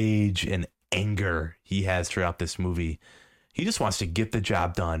rage and anger he has throughout this movie. He just wants to get the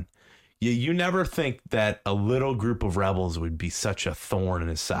job done. You never think that a little group of rebels would be such a thorn in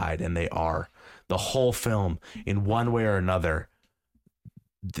his side, and they are. The whole film, in one way or another,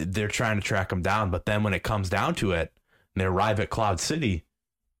 they're trying to track him down. But then when it comes down to it, and they arrive at Cloud City,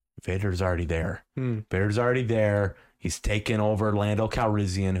 Vader's already there. Vader's already there. He's taken over Lando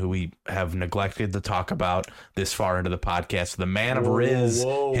Calrissian, who we have neglected to talk about this far into the podcast. The man of Riz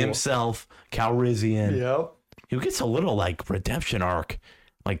himself, Calrissian. Yep. Who gets a little like redemption arc,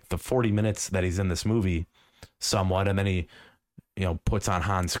 like the 40 minutes that he's in this movie, somewhat, and then he, puts on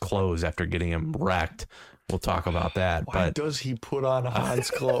Han's clothes after getting him wrecked. We'll talk about that. Why but does he put on Han's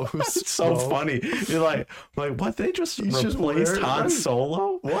clothes? it's so funny. You're like what? They just replaced Han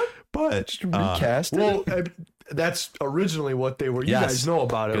Solo? What? But Recast it? Well, that's originally what they were. You guys know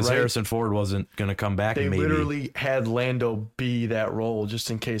about it, because right? Harrison Ford wasn't going to come back. They maybe. literally had Lando be that role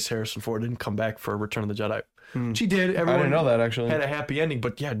just in case Harrison Ford didn't come back for Return of the Jedi. She did. Everyone I didn't know that, actually. had a happy ending,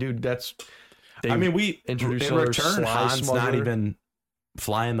 but yeah, dude, that's. We introduced in her return. Sly Han's not Smuggler. even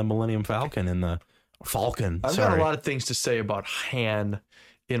flying the Millennium Falcon in the Falcon. I've got a lot of things to say about Han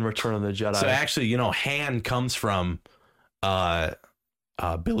in Return of the Jedi. So actually, Han comes from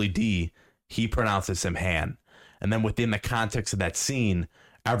Billy D. He pronounces him Han. And then within the context of that scene,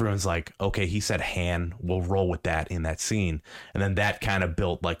 everyone's like, okay, he said Han, we'll roll with that in that scene. And then that kind of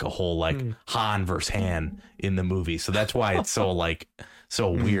built like a whole Han versus Han in the movie. So that's why it's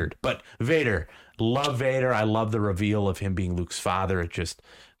so weird. But Vader, love Vader. I love the reveal of him being Luke's father. It just,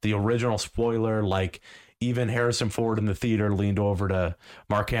 the original spoiler, even Harrison Ford in the theater leaned over to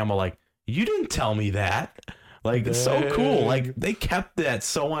Mark Hamill like, you didn't tell me that. It's so cool. They kept that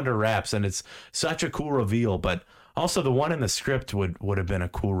so under wraps, and it's such a cool reveal. But also the one in the script would have been a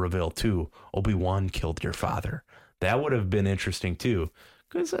cool reveal too. Obi-Wan killed your father. That would have been interesting too,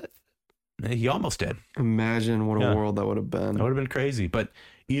 because he almost did. Imagine what a world that would have been. That would have been crazy. But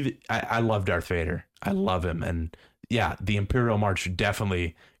I love Darth Vader. I love him, and yeah, the Imperial March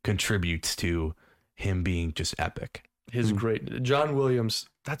definitely contributes to him being just epic. His great John Williams.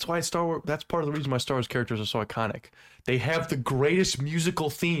 That's why Star Wars. That's part of the reason why Star Wars characters are so iconic. They have the greatest musical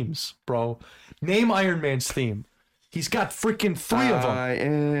themes, bro. Name Iron Man's theme. He's got freaking 3 of them. I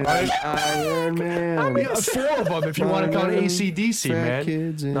am Iron Man. I mean, 4 of them if you want to count AC/DC, man.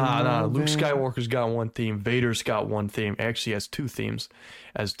 Kids in Nah. Luke van. Skywalker's got one theme. Vader's got one theme. Actually, has 2 themes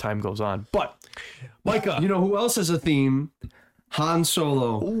as time goes on. But Micah, You know who else has a theme? Han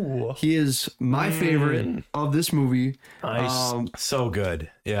Solo. Ooh. He is my favorite of this movie. Nice. So good.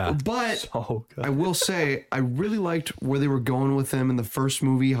 Yeah. But Oh, God. I will say, I really liked where they were going with him in the first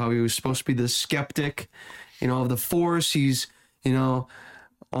movie, how he was supposed to be this skeptic, of the Force. He's, all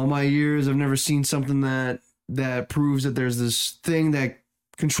my years, I've never seen something that proves that there's this thing that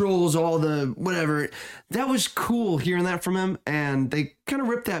controls all the whatever. That was cool hearing that from him, and they kind of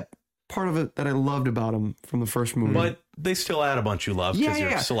ripped that part of it that I loved about him from the first movie. But they still add a bunch you love because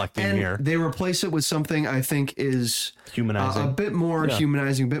you're selecting and here. They replace it with something I think is Humanizing. a bit more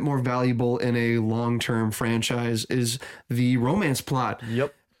humanizing, a bit more valuable in a long-term franchise is the romance plot.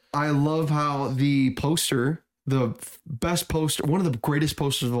 Yep. I love how the poster, the best poster, one of the greatest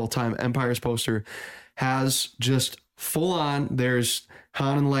posters of all time, Empire's poster, has just full on, there's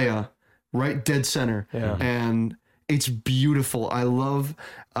Han and Leia right dead center. Yeah. And it's beautiful. I love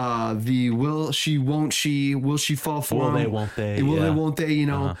the will she, won't she, will she fall for Will him? they, won't they? Will Yeah. they, won't they?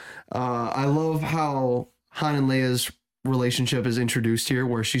 I love how Han and Leia's relationship is introduced here,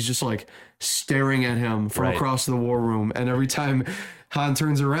 where she's just like staring at him from Right. across the war room. And every time Han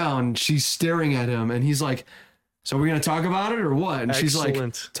turns around, she's staring at him. And he's like, so we're going to talk about it or what? And she's like,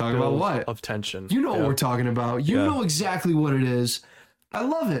 talk about build what? Of tension. You know what Yeah. we're talking about. You know exactly what it is. I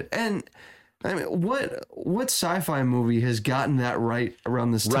love it. And I mean, what sci-fi movie has gotten that right around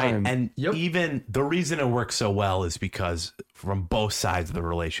this time? And even the reason it works so well is because from both sides of the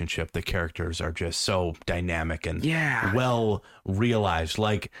relationship, the characters are just so dynamic and well realized.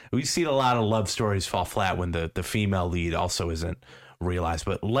 Like we see a lot of love stories fall flat when the female lead also isn't realize.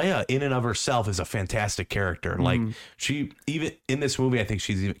 But Leia, in and of herself, is a fantastic character. Like she, even in this movie, I think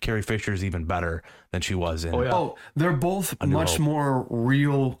Carrie Fisher is even better than she was in. Oh, they're both New much Hope. more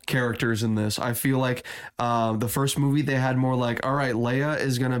real characters in this. I feel like the first movie they had more like, all right, Leia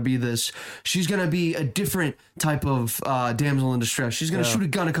is gonna be this. She's gonna be a different type of damsel in distress. She's gonna shoot a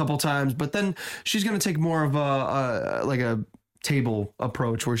gun a couple times, but then she's gonna take more of a table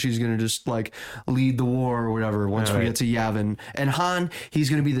approach where she's gonna just like lead the war or whatever once we get to Yavin. And Han,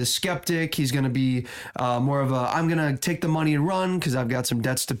 he's gonna be the skeptic. He's gonna be more of a I'm gonna take the money and run because I've got some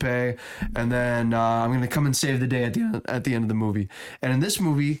debts to pay, and then I'm gonna come and save the day at the end of the movie. And in this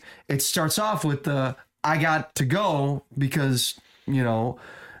movie, it starts off with the I got to go because Jabba's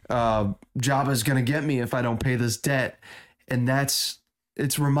gonna get me if I don't pay this debt, and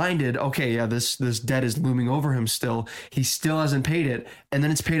it's reminded, okay, yeah, this debt is looming over him still. He still hasn't paid it. And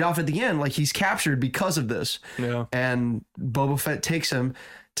then it's paid off at the end. Like he's captured because of this. Yeah. And Boba Fett takes him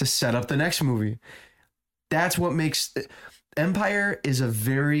to set up the next movie. That's what makes Empire is a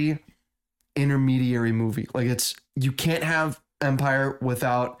very intermediary movie. Like you can't have Empire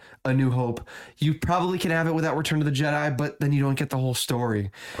without A New Hope. You probably can have it without Return of the Jedi, but then you don't get the whole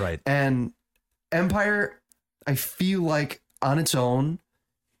story. Right. And Empire, I feel like on its own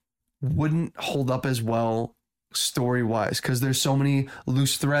wouldn't hold up as well story-wise because there's so many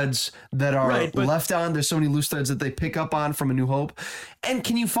loose threads that are left on. There's so many loose threads that they pick up on from A New Hope. And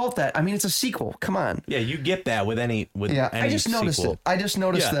can you fault that? I mean, it's a sequel. Come on. Yeah, you get that with any I just noticed sequel. it. I just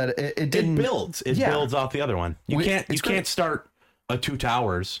noticed that it didn't. It builds. It builds off the other one. You can't start a Two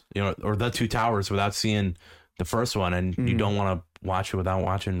Towers, or the Two Towers without seeing the first one, and you don't want to watch it without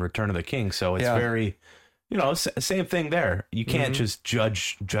watching Return of the King. So it's very, same thing there. You can't just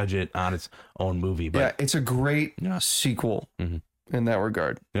judge it on its own movie. But it's a great sequel in that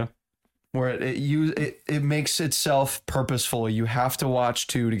regard. Yeah. Where it makes itself purposeful. You have to watch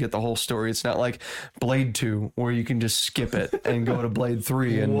 2 to get the whole story. It's not like Blade 2 where you can just skip it and go to Blade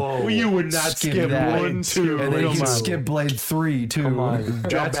 3 and Whoa. You would not skip that. 1, 2, and then you can skip Blade 3 too. Come on.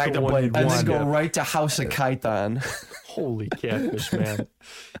 Jump back to Blade 1 and then go right to House of Kython. Holy catfish, man.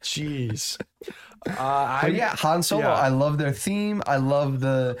 Jeez. But Han Solo. Yeah. I love their theme. I love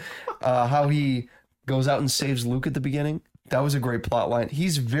the how he goes out and saves Luke at the beginning. That was a great plot line.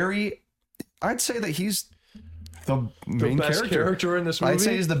 I'd say that he's the main best character in this movie. I'd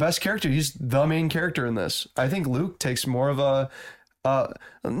say he's the best character. He's the main character in this. I think Luke takes more of a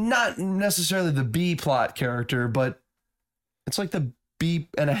not necessarily the B plot character, but it's like the B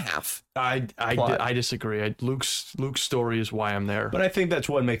and a half. I disagree. Luke's story is why I'm there. I think that's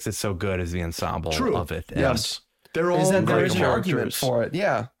what makes it so good is the ensemble of it. Yes. They're all There great is an argument characters. for it.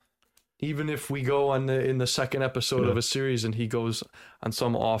 Yeah. Even if we go in the second episode of a series and he goes on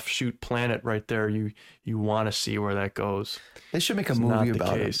some offshoot planet right there, you want to see where that goes. They should make a It's movie not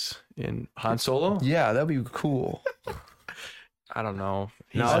about the it. case in Han Solo. Yeah, that'd be cool. I don't know.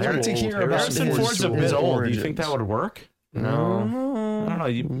 I'd like to hear about Harrison his Ford's a bit his old. Do you think origins. that would work? No. I don't know.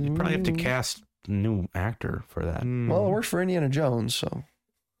 You probably have to cast a new actor for that. Well, it works for Indiana Jones, so.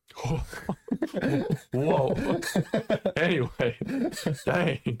 Whoa. Anyway,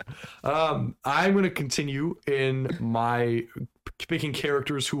 dang. I'm going to continue in my picking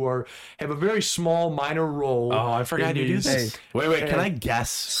characters who have a very small minor role. Oh, I forgot you do this. Wait, can I guess?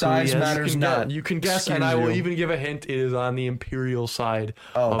 Size who he is? matters not. You can guess, and Excuse I will you. even give a hint. It is on the Imperial side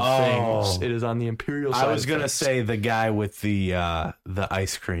Oh. of things. It is on the Imperial side. I was of gonna things. say the guy with the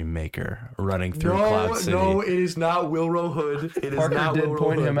ice cream maker running through Cloud City. No, it is not Wilro Hood. It is Parker not did Wilro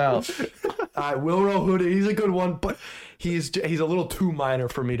point Hood. him out. Wilro Hood, he's a good one, but he's a little too minor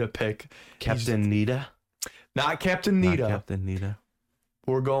for me to pick. Captain Nita. Not Captain Nita. Not Captain Nita.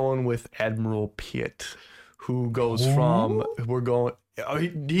 We're going with Admiral Piet, who goes from.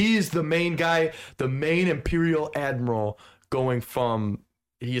 He's the main guy, the main Imperial Admiral, going from.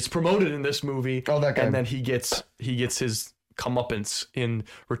 He is promoted in this movie. Oh, that guy. And then he gets his comeuppance in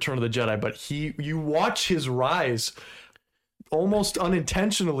Return of the Jedi. But you watch his rise almost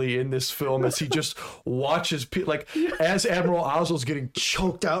unintentionally in this film as he just watches as Admiral Ozzel's getting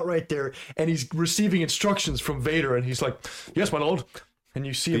choked out right there, and he's receiving instructions from Vader, and he's like, "Yes, my lord." And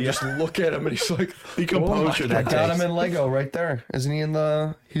you see him just look at him, and he's like, The composure I that got takes. him in Lego right there. Isn't he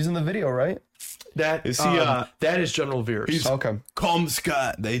he's in the video, right? "That Is he, that is General Veers." Okay.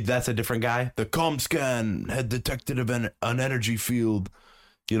 Comscan. That's a different guy. The Comscan had detected an energy field.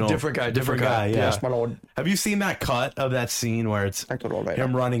 Different guy. Yeah. My lord. Have you seen that cut of that scene where it's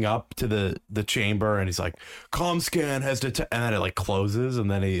him running up to the chamber and he's like, "Comscan has detected," and then it closes and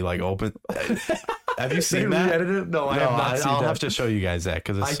then he opens. Have you seen that? Re-edited it? No, I have not seen I'll that. have to show you guys that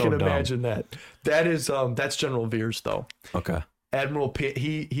because it's I so can dumb. imagine that. That is that's General Veers though. Okay. Admiral Pitt,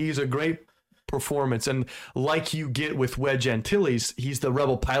 he's a great performance, and like you get with Wedge Antilles, he's the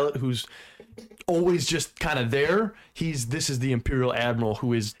rebel pilot who's always just kind of there. This is the Imperial Admiral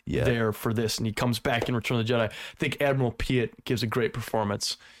who is there for this, and he comes back in Return of the Jedi. I think Admiral Pitt gives a great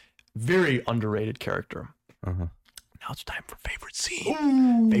performance. Very underrated character. Now it's time for favorite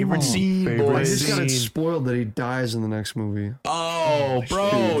scene. Favorite scene, boys. I just got it spoiled that he dies in the next movie. Oh,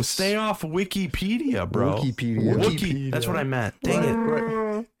 bro, stay off Wikipedia, bro. Wikipedia. That's what I meant. Dang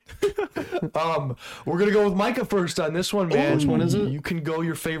it. We're gonna go with Micah first on this one, man. Which one is it? You can go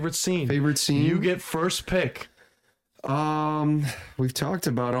your favorite scene. Favorite scene? You get first pick. We've talked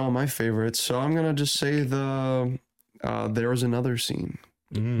about all my favorites, so I'm gonna just say the There Was Another scene.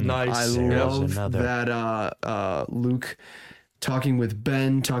 Nice. I love that Luke talking with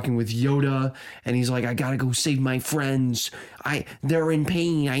Ben, talking with Yoda, and he's like, I gotta go save my friends. They're in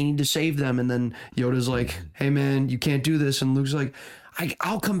pain. I need to save them. And then Yoda's like, hey man, you can't do this. And Luke's like,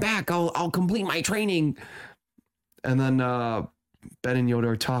 I'll come back. I'll complete my training. And then Ben and Yoda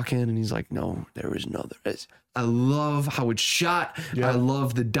are talking, and he's like, no, there is another. I love how it's shot. Yeah. I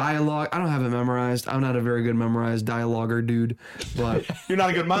love the dialogue. I don't have it memorized. I'm not a very good memorized dialoguer dude, but You're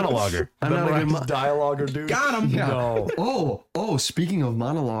not a good monologuer. I'm not a good dialoguer, dude. Got him. Yeah. No. Oh, speaking of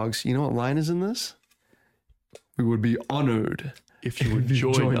monologues, you know what line is in this? We would be honored If you would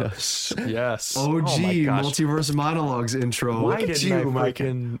join us. Yes. OG Oh my gosh. Multiverse Monologues intro. Why Look at didn't I you, Mike.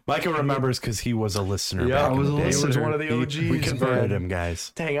 Micah remembers because he was a listener. Yeah, back I was in the a day. listener. He was one of the He- OGs, We converted man. him,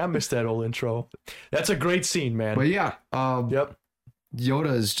 guys. Dang, I missed that old intro. That's a great scene, man. But yeah, Yep.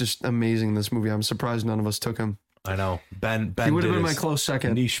 Yoda is just amazing in this movie. I'm surprised none of us took him. I know. Ben He would have did been my his close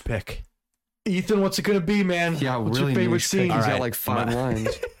second. niche pick. Ethan, what's it gonna be, man? Yeah, what's really your favorite niche pick. scene? He's All got right. like 5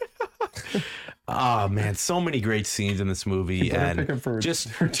 lines. Oh man, so many great scenes in this movie, better pick him and for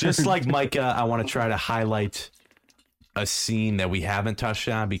just like Micah, I want to try to highlight a scene that we haven't touched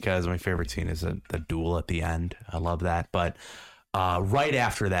on because my favorite scene is the duel at the end. I love that, but right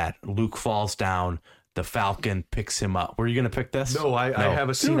after that, Luke falls down. The Falcon picks him up. Were you gonna pick this? No, I have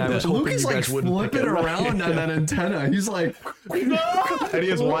a scene. I was Luke hoping is you like guys wouldn't pick flipping it. around on that antenna. He's like, And he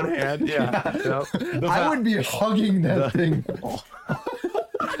has one hand. Yeah. Yep. I would be hugging that thing.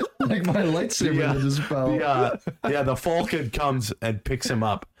 Like my lightsaber that just fell. The Falcon comes and picks him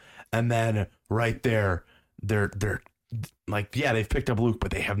up, and then right there, they're like, they've picked up Luke,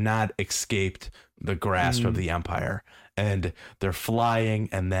 but they have not escaped the grasp of the Empire, and they're flying,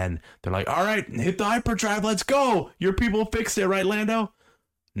 and then they're like, all right, hit the hyperdrive, let's go. Your people fixed it, right, Lando?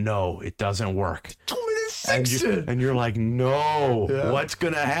 No, it doesn't work. And you're like, no, what's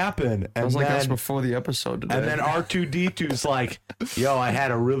gonna happen? I And was like, that's then before the episode today. and then R2D2's like, yo, I had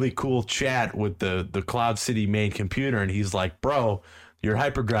a really cool chat with the Cloud City main computer. And he's like, bro, your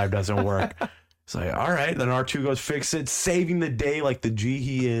hyperdrive doesn't work. It's like, all right. Then R2 goes fix it, saving the day like the G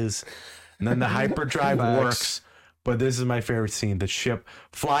he is. And then the hyperdrive works. But this is my favorite scene. The ship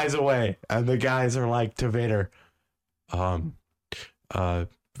flies away. And the guys are like to Vader,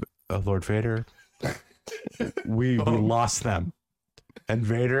 Lord Vader, we lost them. And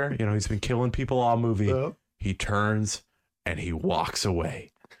Vader, he's been killing people all movie. He turns and he walks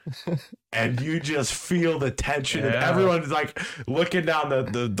away. And you just feel the tension. And everyone's like looking down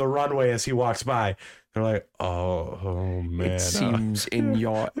the runway as he walks by. They're like, oh man. it seems in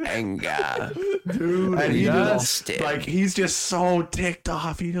your anger. Dude, And he lost it. Like he's just so ticked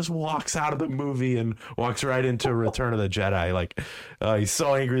off. He just walks out of the movie and walks right into Return of the Jedi. Like he's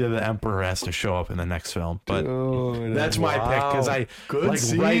so angry that the Emperor has to show up in the next film. But that's my pick because Good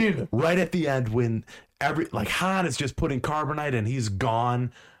scene. right at the end when Han is just putting carbonite and he's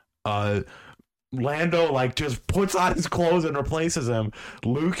gone. Lando just puts on his clothes and replaces him.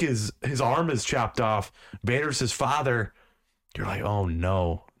 Luke his arm is chopped off. Vader's his father. You're like, oh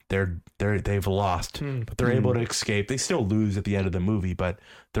no, they've lost, but they're able to escape. They still lose at the end of the movie, but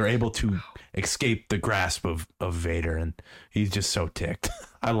they're able to escape the grasp of Vader, and he's just so ticked.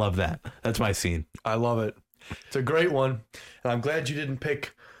 I love that. That's my scene. I love it. It's a great one, and I'm glad you didn't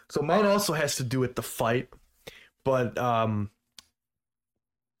pick. So mine also has to do with the fight, but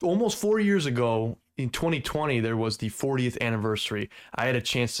almost 4 years ago in 2020, there was the 40th anniversary. I had a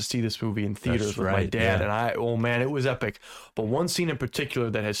chance to see this movie in theaters That's with my right, dad, yeah. and it was epic. But one scene in particular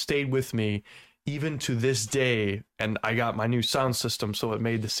that has stayed with me even to this day, and I got my new sound system, so it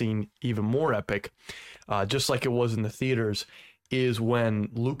made the scene even more epic, just like it was in the theaters, is when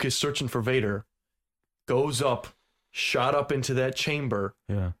Luke is searching for Vader, goes up, shot up into that chamber,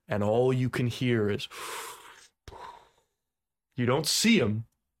 and all you can hear is, you don't see him,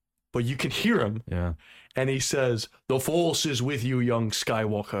 but you can hear him. Yeah. And he says, "The Force is with you, young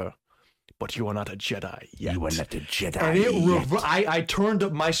Skywalker." but you are not a Jedi yet. You are not a Jedi. And it yet. I turned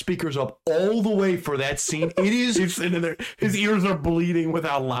up my speakers up all the way for that scene. It is He's sitting there. His ears are bleeding with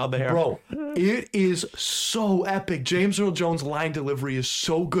how loud they are. Bro, it is so epic. James Earl Jones' line delivery is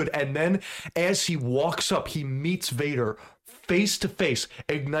so good. And then as he walks up, he meets Vader face to face,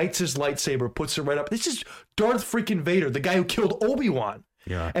 ignites his lightsaber, puts it right up. This is Darth freaking Vader, the guy who killed Obi-Wan.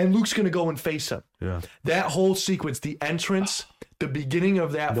 Yeah. And Luke's going to go and face him. Yeah. That whole sequence, the entrance, the beginning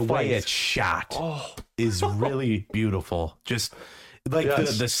of that The fight. way it's shot is really beautiful. Just like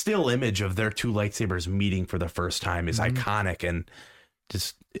Yes. the still image of their two lightsabers meeting for the first time is iconic, and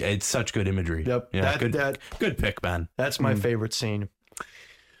just it's such good imagery. Yep. Yeah, That- good pick, Ben. That's my favorite scene.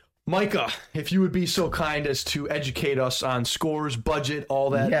 Micah, if you would be so kind as to educate us on scores, budget, all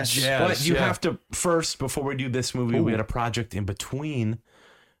that Yes. jazz. But you Yeah. have to first, before we do this movie, we had a project in between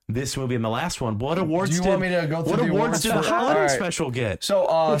this movie and the last one. What awards Do you did, want me to go through what the awards awards did the for- holiday All right. special get?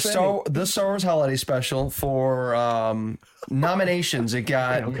 So, the Star Wars Holiday Special for nominations, it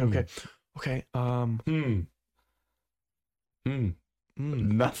got Okay.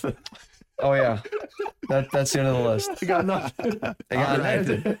 Nothing. oh yeah, that's the end of the list. I got nothing. I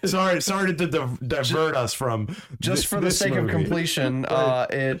got Sorry to divert us from just for the this sake of movie. completion.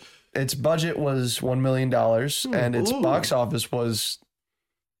 Its budget was $1 million and its box office was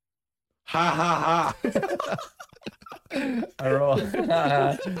Ha ha ha. I wrote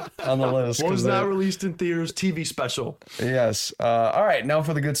on the list. What was 'cause that they- released in theaters? TV special. Yes. All right. Now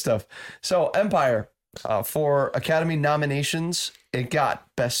for the good stuff. So Empire, for Academy nominations, it got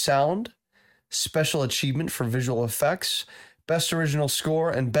Best Sound, Special Achievement for Visual Effects, Best Original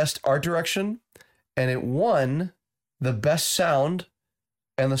Score, and Best Art Direction. And it won the Best Sound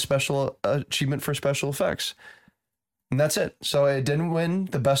and the Special Achievement for Special Effects. And that's it. So it didn't win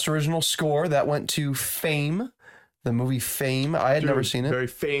the Best Original Score. That went to Fame, the movie Fame. I had never seen it. Very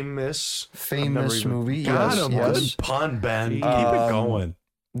famous. Famous even- movie. Got Yes, him. yes. Good pun, Ben. Keep it going.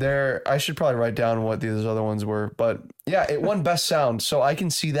 There, I should probably write down what these other ones were, but yeah, it won Best Sound, so I can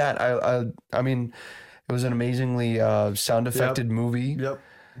see that. I mean, it was an amazingly sound affected movie. Yep.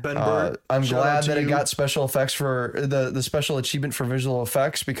 Ben Bird. I'm shout out glad to that it you. got special effects for the special achievement for visual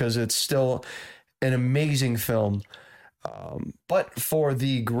effects because it's still an amazing film. But for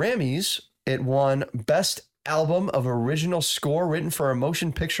the Grammys, it won Best Album of Original Score written for a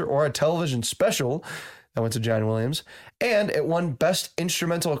motion picture or a television special. That went to John Williams. And it won Best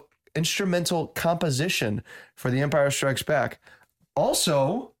Instrumental Composition for The Empire Strikes Back.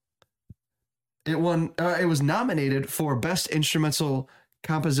 Also, it won. It was nominated for Best Instrumental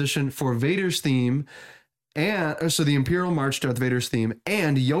Composition for Vader's theme, and so the Imperial March, Darth Vader's theme,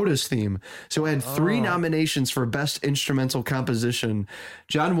 and Yoda's theme. So it had three nominations for Best Instrumental Composition.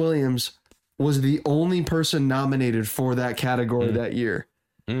 John Williams was the only person nominated for that category that year.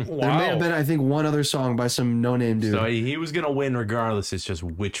 There may have been, I think, one other song by some no-name dude. So he was gonna win regardless. It's just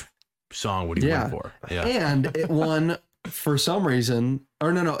which song would he win for? Yeah. And it won for some reason,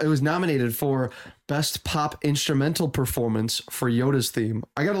 or no, it was nominated for Best Pop Instrumental Performance for Yoda's theme.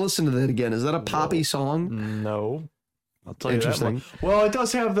 I got to listen to that again. Is that a poppy song? No. I'll tell you that Interesting. much. Well, it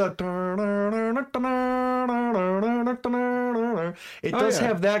does have the. It does yeah.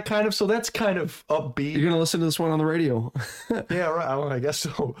 have that kind of. So that's kind of upbeat. You're going to listen to this one on the radio. Yeah, right. I guess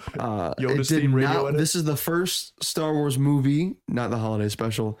so. It Yoda's did theme radio not, edit. this is the first Star Wars movie, not the holiday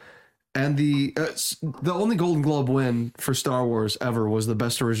special. And the only Golden Globe win for Star Wars ever was the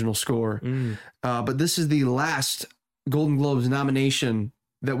Best Original Score. But this is the last Golden Globes nomination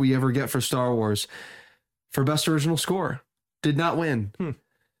that we ever get for Star Wars for Best Original Score. Did not win.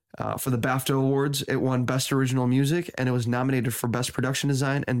 For the BAFTA Awards, it won Best Original Music, and it was nominated for Best Production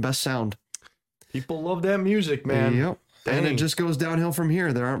Design and Best Sound. People love that music, man. Yep. And Dang. it just goes downhill from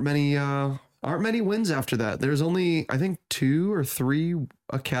here. There aren't many wins after that. There's only, I think, 2 or 3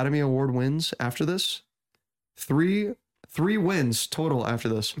 Academy Award wins after this. Three wins total after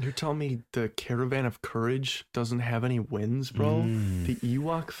this. You're telling me the Caravan of Courage doesn't have any wins, bro? The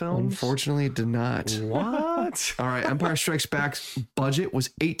Ewok films? Unfortunately, it did not. What? All right, Empire Strikes Back's budget was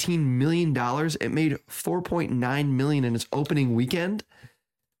 $18 million. It made $4.9 million in its opening weekend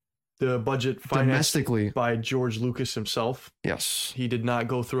The budget financed domestically. by George Lucas himself. Yes. He did not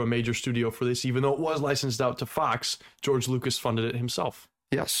go through a major studio for this, even though it was licensed out to Fox. George Lucas funded it himself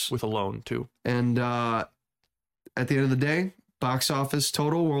Yes. with a loan, too. And at the end of the day, box office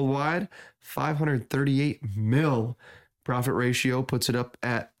total worldwide, 538 mil. Profit ratio puts it up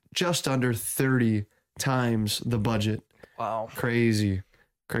at just under 30 times the budget. Wow. Crazy.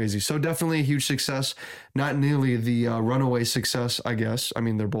 crazy. So definitely a huge success. Not nearly the runaway success, I guess. I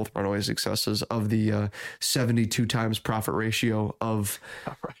mean, they're both runaway successes of the 72 times profit ratio of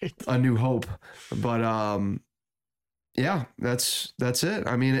A New Hope. But yeah, that's it.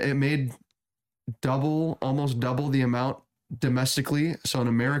 I mean, it made almost double the amount domestically. So in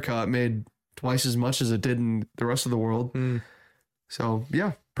America, it made twice as much as it did in the rest of the world. So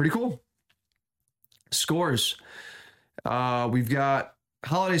yeah, pretty cool. Scores. We've got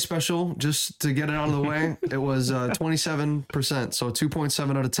holiday special, just to get it out of the way. It was 27%, so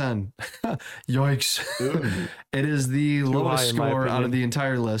 2.7 out of 10. Yikes. It is the lowest score out of the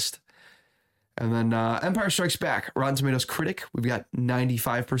entire list. And then Empire Strikes Back, Rotten Tomatoes critic, we've got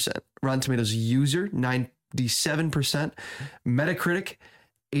 95%. Rotten Tomatoes user, 97%. Metacritic,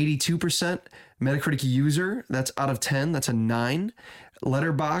 82%. Metacritic user, that's out of 10, that's a 9.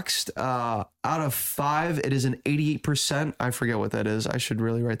 Letterboxd, out of 5, it is an 88%. I forget what that is. I should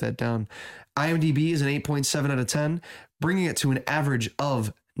really write that down. IMDb is an 8.7 out of 10, bringing it to an average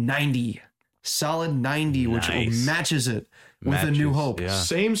of 90. Solid 90, which matches it with A New Hope. Yeah.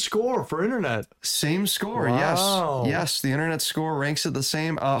 Same score for internet. Same score, Wow. yes. The internet score ranks it the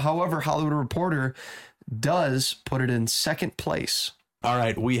same. However, Hollywood Reporter does put it in second place. All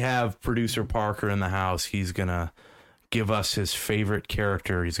right, we have producer Parker in the house. He's gonna give us his favorite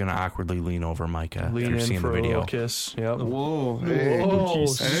character. He's gonna awkwardly lean over Micah. Lean after in seeing for the a video. little kiss. Yep. Whoa. Whoa,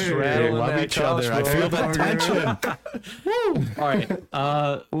 straddling love that each other. couch, I bro. feel that tension. All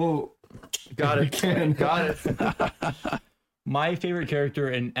right. Whoa. Got it. Got it. My favorite character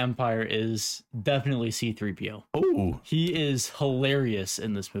in Empire is definitely C-3PO. Oh, He is hilarious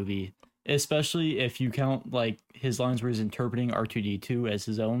in this movie, especially if you count like his lines where he's interpreting R2-D2 as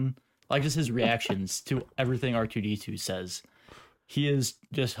his own, like just his reactions to everything R2-D2 says. He is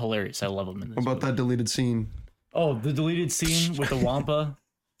just hilarious. I love him in this What about movie. that deleted scene? Oh, the deleted scene with the Wampa.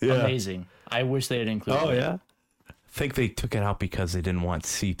 Amazing. I wish they had included it. I think they took it out because they didn't want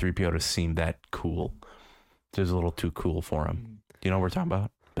C-3PO to seem that cool. It was a little too cool for him. Do you know what we're talking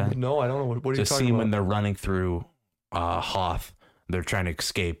about, Ben? No, I don't know. What are you The talking scene about? when they're running through Hoth. They're trying to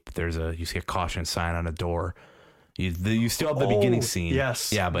escape. You see a caution sign on a door. You still have the beginning scene.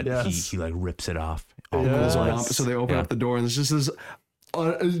 yes, Yeah, but yes. he like rips it off. Oh, Yeah. There's a cool. Wampa, so they open Yeah. up the door and there's just this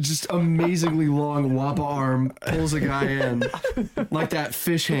just amazingly long Wampa arm pulls a guy in like that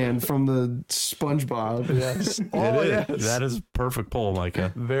fish hand from the SpongeBob. Yes. Oh, yes. That is perfect pull,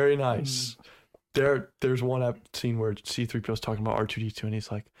 Micah. Very nice. There's one scene where C-3PO is talking about R2-D2 and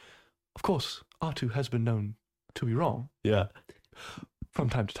he's like, of course, R2 has been known to be wrong Yeah. from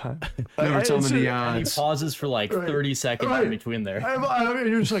time to time. Never tell me the And he odds. pauses for like 30 seconds Right. in between there. I mean,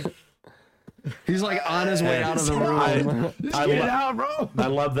 you're just like, He's like on his way out of the room. get out, bro. I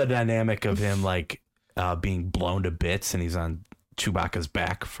love the dynamic of him like being blown to bits, and he's on Chewbacca's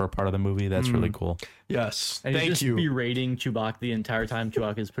back for a part of the movie. That's really cool. Yes. And he's Thank just you. berating Chewbacca the entire time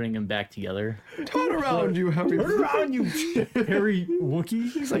Chewbacca is putting him back together. Turn around, you Harry. around, you hairy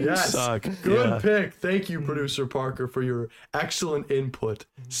Wookiee. He's like, Yes. Suck. Good Yeah. pick. Thank you, producer Parker, for your excellent input.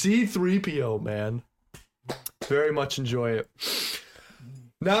 C-3PO, man. Very much enjoy it.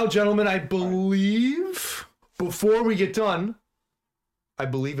 Now, gentlemen, I believe before we get done, I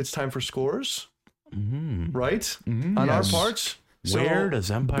believe it's time for scores. Right? On Yes. our parts. Where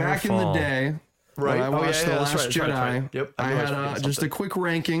does Empire Back in fall? the day, Right. when I watched The Last that's Jedi, right. Yep. I knew was had forgetting just a something. quick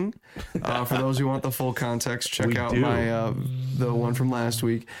ranking. For those who want the full context, check We out do. my the one from last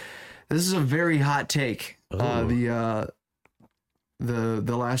week. This is a very hot take. The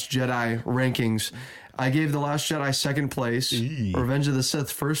Last Jedi rankings. I gave The Last Jedi second place, Revenge of the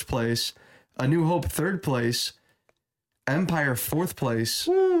Sith first place, A New Hope third place, Empire fourth place.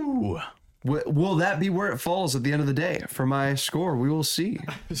 Ooh. Will that be where it falls at the end of the day for my score? We will see.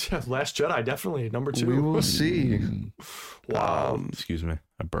 Yeah, Last Jedi, definitely. Number 2. We will see. Wow. Excuse me.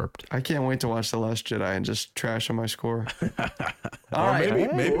 I burped. I can't wait to watch The Last Jedi and just trash on my score. All right.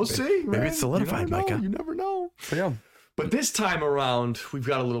 maybe- we'll see. maybe it's solidified, you never know. Micah. You never know. But yeah. But this time around, we've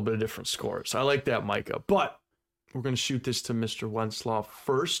got a little bit of different scores. I like that, Micah. But we're going to shoot this to Mr. Wenslaw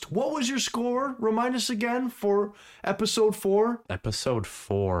first. What was your score? Remind us again for episode 4. Episode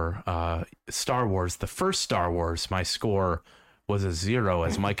 4, Star Wars, the first Star Wars, my score was a 0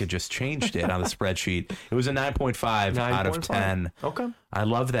 as Micah just changed it on the spreadsheet. It was a 9.5 out of 10. Okay. I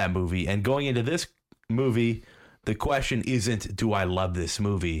love that movie. And going into this movie, the question isn't, do I love this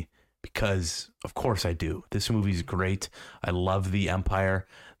movie? Because, of course, I do. This movie's great. I love The Empire.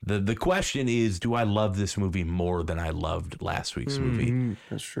 The question is, do I love this movie more than I loved last week's movie?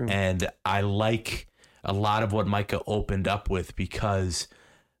 That's true. And I like a lot of what Micah opened up with, because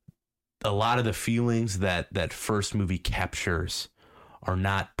a lot of the feelings that first movie captures are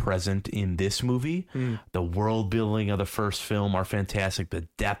not present in this movie. The world building of the first film are fantastic. The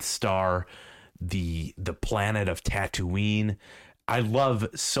Death Star, the planet of Tatooine. I love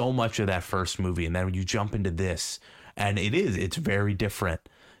so much of that first movie. And then when you jump into this, and it's very different.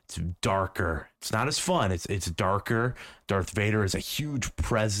 It's darker. It's not as fun. It's darker. Darth Vader is a huge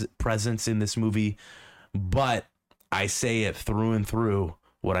presence in this movie. But I say it through and through.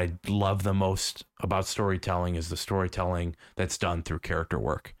 What I love the most about storytelling is the storytelling that's done through character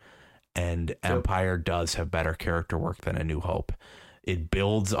work. And Empire does have better character work than A New Hope. It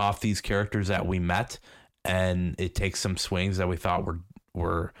builds off these characters that we met, and it takes some swings that we thought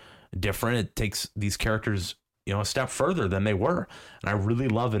were different. It takes these characters, a step further than they were. And I really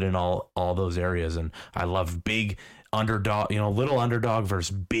love it in all those areas. And I love big underdog, little underdog versus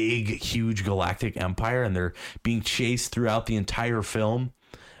big, huge galactic empire. And they're being chased throughout the entire film.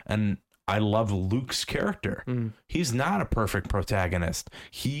 And I love Luke's character. He's not a perfect protagonist.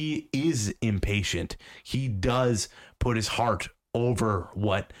 He is impatient. He does put his heart over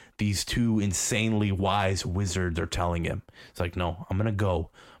what these two insanely wise wizards are telling him. It's like, no, I'm going to go.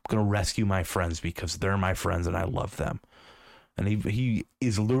 I'm going to rescue my friends because they're my friends and I love them. And he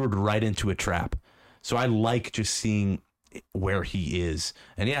is lured right into a trap. So I like just seeing where he is.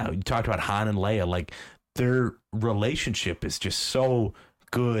 And yeah, you talked about Han and Leia, like their relationship is just so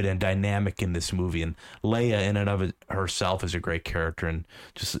good and dynamic in this movie. And Leia in and of it herself is a great character. And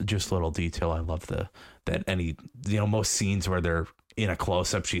just little detail. I love most scenes where they're in a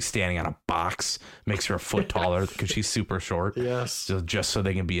close-up, she's standing on a box, makes her a foot taller because she's super short. Yes. So just so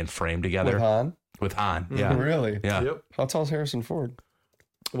they can be in frame together. With Han. Yeah. Really? Yeah. Yep. How tall is Harrison Ford?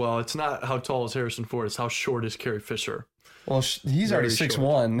 Well, it's not how tall is Harrison Ford. It's how short is Carrie Fisher. Well, he's already Very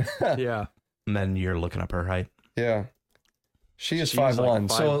 6'1". Yeah. And then you're looking up her height. Yeah. She is She's 5'1",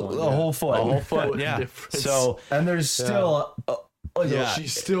 like so 5'1", a yeah. whole foot. A whole foot, yeah. Difference. So, And there's still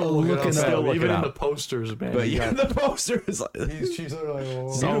she's still looking still up, looking even in up. the posters, man. but You yeah, got- the poster is like, she's literally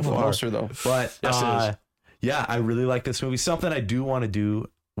So beautiful far. poster though. but Yes, it is. yeah, I really like this movie. Something I do want to do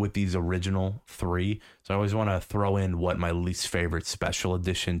with these original three. So I always want to throw in what my least favorite special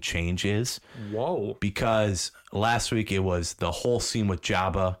edition change is. Whoa. Because last week it was the whole scene with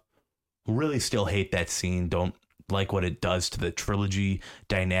Jabba. Really still hate that scene. Don't like what it does to the trilogy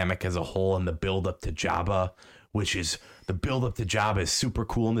dynamic as a whole and the build up to Jabba, which is the build up to Jabba is super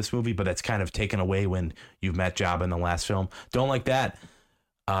cool in this movie, but that's kind of taken away when you've met Jabba in the last film. Don't like that.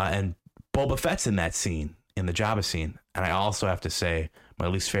 And Boba Fett's in that scene, in the Jabba scene. And I also have to say my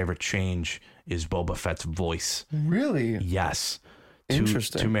least favorite change is Boba Fett's voice. Really? Yes.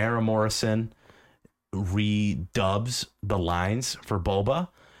 Interesting. Tamara Morrison redubs the lines for Boba,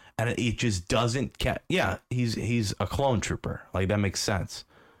 and it just doesn't. He's a clone trooper. Like that makes sense,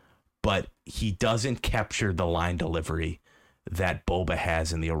 but he doesn't capture the line delivery that Boba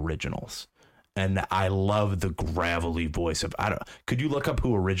has in the originals. And I love the gravelly voice of. Could you look up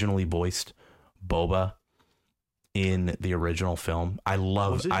who originally voiced Boba in the original film? I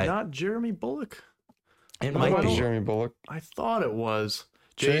love. Was it not Jeremy Bullock? It No, might I be don't- Jeremy Bullock. I thought it was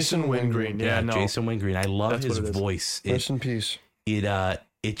Jason Jason Wingreen. Wingreen. Yeah, no. Jason Wingreen. I love That's his what it is. voice. Rest in peace.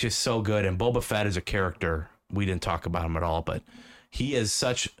 It's just so good. And Boba Fett is a character. We didn't talk about him at all, but he has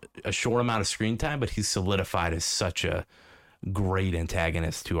such a short amount of screen time, but he's solidified as such a great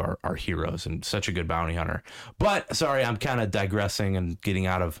antagonist to our heroes and such a good bounty hunter. But sorry, I'm kind of digressing and getting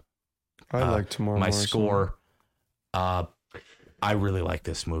out of I like Tamara my Morrison. score. I really like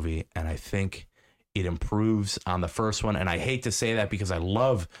this movie, and I think it improves on the first one. And I hate to say that because I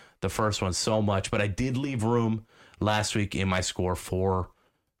love the first one so much, but I did leave room last week in my score for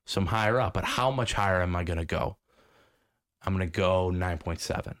some higher up. But how much higher am I going to go? I'm going to go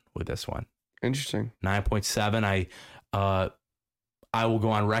 9.7 with this one. Interesting. 9.7. I will go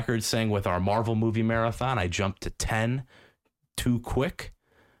on record saying with our Marvel movie marathon, I jumped to 10 too quick,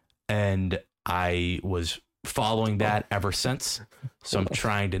 and I was following that ever since. So I'm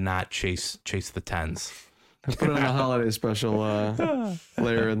trying to not chase the 10s. I put it on a holiday special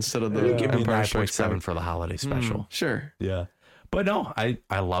layer instead of the Give me Empire Strikes 9.7 Back. for the holiday special. Sure. Yeah. But no,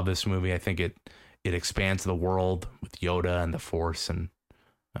 I love this movie. I think it expands the world with Yoda and the Force, and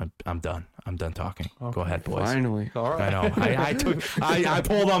I'm done. I'm done talking. Go ahead, boys. Finally. All I right. know. I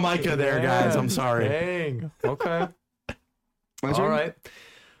pulled on Micah there, guys. I'm sorry. Dang. Okay. My All turn? right.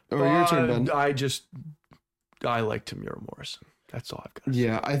 Or your turn, Ben. I like Tamara Morrison. That's all I've got.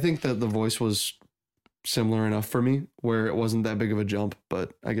 Yeah, I think that the voice was similar enough for me where it wasn't that big of a jump,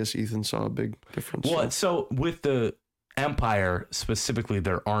 but I guess Ethan saw a big difference. Well, so with the Empire specifically,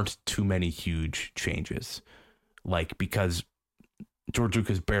 there aren't too many huge changes. Like, because George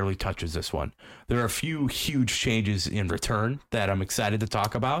Lucas barely touches this one. There are a few huge changes in Return that I'm excited to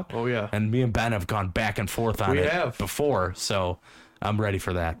talk about. Oh, yeah. And me and Ben have gone back and forth on We it have. before, so I'm ready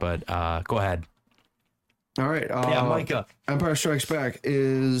for that. But go ahead. All right. Yeah, Micah. Empire Strikes Back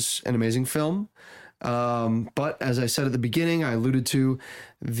is an amazing film. But as I said at the beginning, I alluded to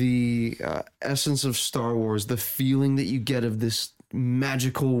the essence of Star Wars, the feeling that you get of this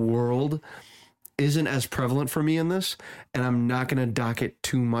magical world isn't as prevalent for me in this, and I'm not going to dock it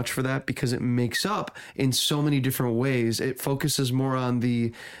too much for that because it makes up in so many different ways. It focuses more on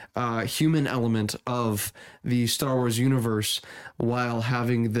the human element of the Star Wars universe while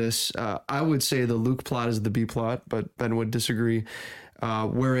having this, I would say the Luke plot is the B plot, but Ben would disagree,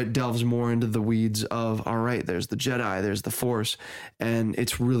 where it delves more into the weeds of, all right, there's the Jedi, there's the Force, and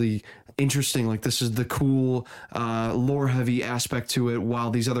it's really interesting. Like, this is the cool lore heavy aspect to it, while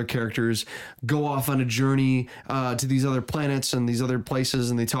these other characters go off on a journey to these other planets and these other places,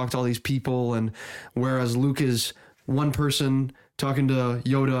 and they talk to all these people. And whereas Luke is one person talking to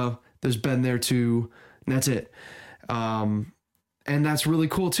Yoda, there's Ben there too, and that's it. And that's really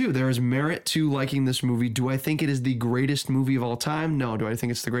cool too. There is merit to liking this movie. Do I think it is the greatest movie of all time? No. Do I think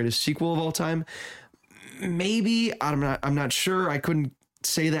it's the greatest sequel of all time? Maybe. I'm not sure. I couldn't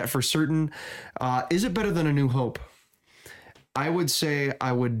say that for certain. Is it better than A New Hope? I would say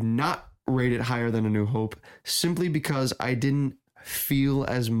I would not rate it higher than A New Hope, simply because I didn't feel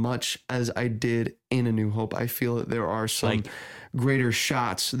as much as I did in A New Hope. I feel that there are some greater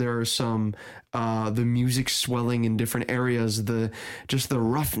shots. There are some the music swelling in different areas, the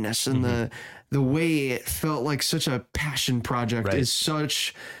roughness and the way it felt like such a passion project is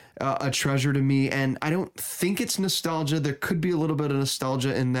such a treasure to me. And I don't think it's nostalgia. There could be a little bit of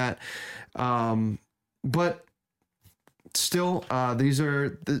nostalgia in that, but still,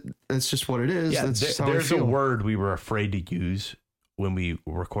 it's just what it is. Yeah, That's just how I there's a feel. word we were afraid to use when we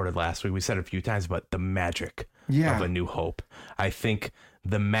recorded last week. We said it a few times, but the magic of A New Hope. I think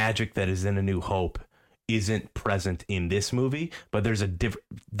the magic that is in A New Hope isn't present in this movie, but there's a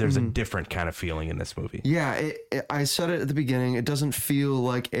different kind of feeling in this movie. Yeah, I said it at the beginning. It doesn't feel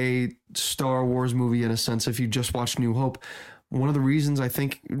like a Star Wars movie in a sense if you just watch New Hope. One of the reasons I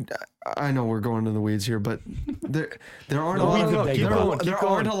think, I know we're going into the weeds here, but there aren't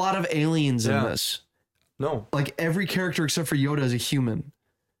a lot of aliens in this. No. Like, every character except for Yoda is a human.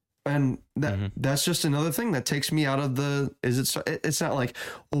 And that's just another thing that takes me out of it's not like,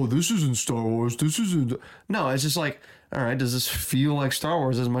 oh, this isn't Star Wars. This isn't. No, it's just like, all right, does this feel like Star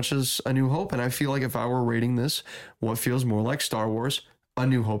Wars as much as A New Hope? And I feel like if I were rating this, what feels more like Star Wars, A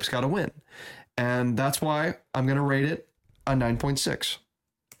New Hope's got to win. And that's why I'm going to rate it a 9.6.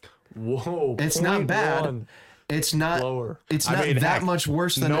 Whoa. It's not bad. 0.1. It's not Lower. It's not that much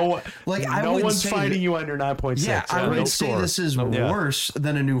worse than no one's say fighting you on your 9.6. Yeah, I wouldn't say this is worse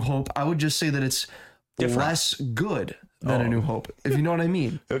than A New Hope. I would just say that it's less good than A New Hope, if you know what I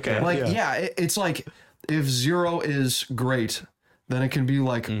mean. Okay. Like, it's like if Zero is great, then it can be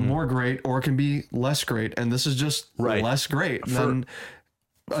like more great, or it can be less great. And this is just less great than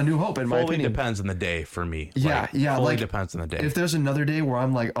A New Hope, in my opinion. Depends on the day for me. Fully depends on the day. If there's another day where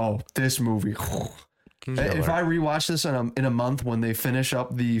I'm like, oh, this movie. If I rewatch this in a month when they finish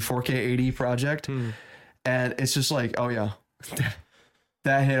up the 4K 80 project, and it's just like, oh yeah,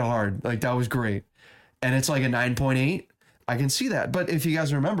 that hit hard. Like, that was great. And it's like a 9.8. I can see that. But if you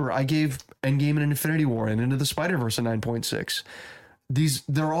guys remember, I gave Endgame and Infinity War and Into the Spider-Verse a 9.6.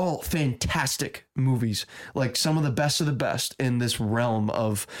 They're all fantastic movies, like some of the best in this realm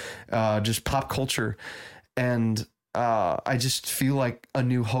of just pop culture. And I just feel like A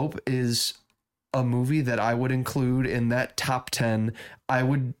New Hope is a movie that I would include in that top 10. I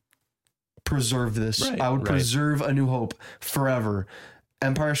would preserve this. I would preserve A New Hope forever.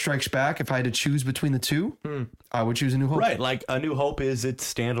 Empire Strikes Back, if I had to choose between the two, I would choose A New Hope. Right, like A New Hope is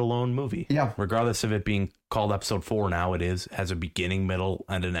its standalone movie. Yeah. Regardless of it being called Episode 4 now, it has a beginning, middle,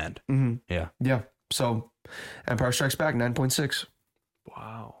 and an end. Mm-hmm. Yeah. Yeah. So, Empire Strikes Back, 9.6.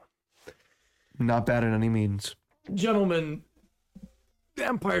 Wow. Not bad in any means. Gentlemen,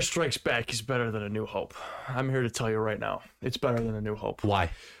 Empire Strikes Back is better than A New Hope. I'm here to tell you right now. It's better than A New Hope.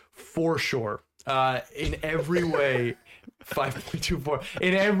 Why? For sure. In every way, 5.24.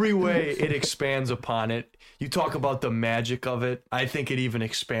 In every way, it expands upon it. You talk about the magic of it. I think it even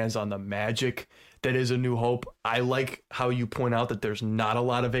expands on the magic that is A New Hope. I like how you point out that there's not a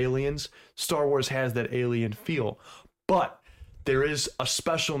lot of aliens. Star Wars has that alien feel. But there is a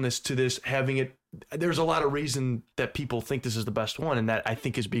specialness to this, having it. There's a lot of reason that people think this is the best one, and that I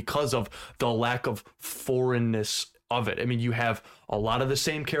think is because of the lack of foreignness of it. I mean, you have a lot of the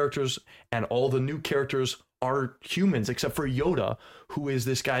same characters, and all the new characters are humans, except for Yoda, who is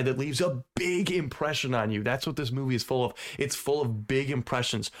this guy that leaves a big impression on you. That's what this movie is full of. It's full of big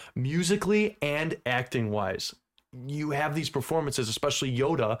impressions, musically and acting wise. You have these performances, especially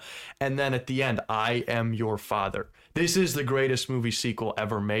Yoda, and then at the end, I am your father. This is the greatest movie sequel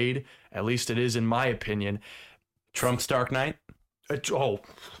ever made. At least it is, in my opinion. Trump's Dark Knight. Listen,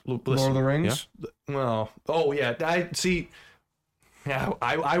 Lord of the Rings. well, oh yeah, I see. Yeah,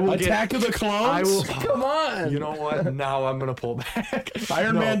 I will Attack of the Clones. Come on. You know what? Now I'm gonna pull back.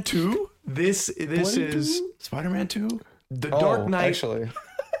 Iron No, Man 2. This is Spider-Man 2. the Dark Knight. Actually,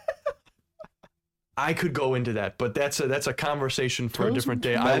 I could go into that, but that's a conversation for a different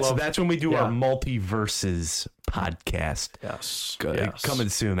day. That's when we do yeah. our multiverses podcast. Yes, Good. yes. Coming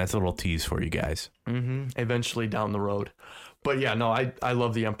soon. That's a little tease for you guys. Eventually down the road. But yeah, no, I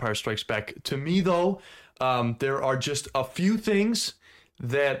love The Empire Strikes Back. To me, though, there are just a few things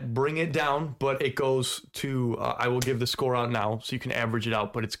that bring it down, but it goes to, I will give the score out now so you can average it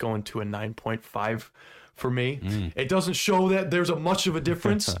out, but it's going to a 9.5 for me. It doesn't show that there's a much of a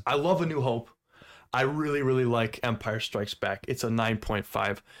difference. I love A New Hope. I really, really like Empire Strikes Back. It's a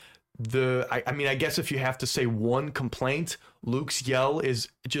 9.5. I guess if you have to say one complaint, Luke's yell is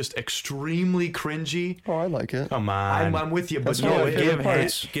just extremely cringy. oh, I like it. Come on. I'm with you, but That's one of no, my favorite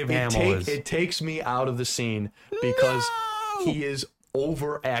parts. Give Hamill his. it takes me out of the scene because he is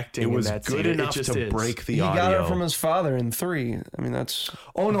overacting. It was in that good scene. enough It just to is. break the He audio. got it from his father in 3. I mean, that's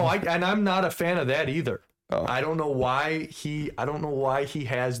Oh no, and I'm not a fan of that either. Oh. I don't know why he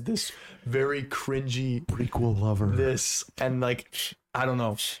has this very cringy prequel lover. this and like I don't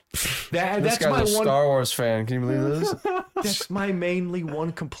know. this That's guy's my a one. Star Wars fan. Can you believe this? That's my mainly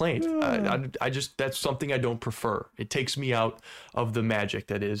one complaint. I just that's something I don't prefer. It takes me out of the magic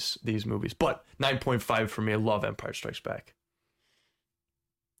that is these movies. But 9.5 for me. I love Empire Strikes Back.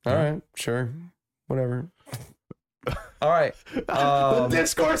 All right, sure, whatever. All right. The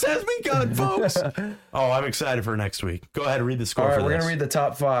discourse has begun, folks. Oh, I'm excited for next week. Go ahead and read the score All right, for we're this. gonna read the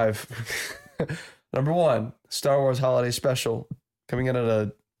top 5. Number 1, Star Wars Holiday Special, coming in at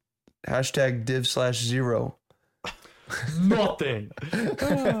a #div/0. Nothing.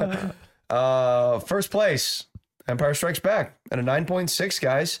 First place, Empire Strikes Back at a 9.6,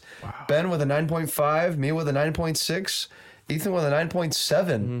 guys. Wow. Ben with a 9.5, me with a 9.6, Ethan with a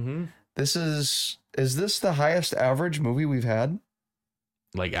 9.7. This is this the highest average movie we've had?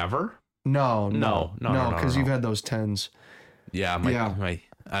 Like ever? No, No, because you've had those 10s. Yeah, Yeah. like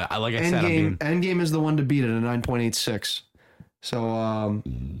I said, I'm being, Endgame is the one to beat it at a 9.86. So,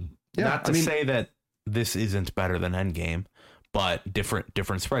 yeah, not to say that this isn't better than Endgame, but different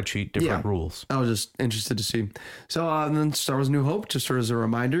spreadsheet, different rules. I was just interested to see. So, and then Star Wars New Hope, just sort of as a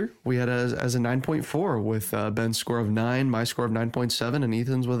reminder, we had as a 9.4 with Ben's score of 9, my score of 9.7, and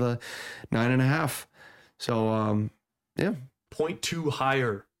Ethan's with a 9.5. So, yeah. 0.2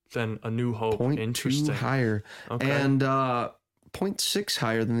 higher than A New Hope. 0.2 Interesting. higher. Okay. And 0.6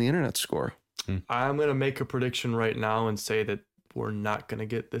 higher than the internet score. I'm going to make a prediction right now and say that we're not going to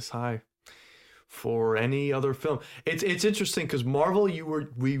get this high for any other film. It's interesting because Marvel, you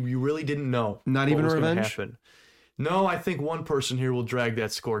really didn't know. Not what even was gonna Revenge? happen. No, I think one person here will drag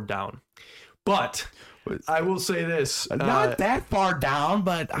that score down. But I will say this. Not that far down,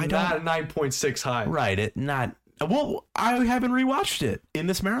 but I not don't. a 9.6 high. Right, it not. Well, I haven't rewatched it in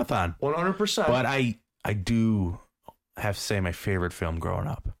this marathon, 100%. but I do have to say my favorite film growing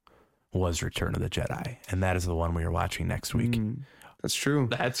up was Return of the Jedi, and that is the one we are watching next week. That's true.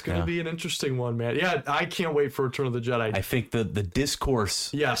 That's going to be an interesting one, man. Yeah, I can't wait for Return of the Jedi. I think the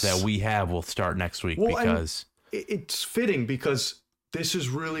discourse Yes. that we have will start next week Well, and because it's fitting because this is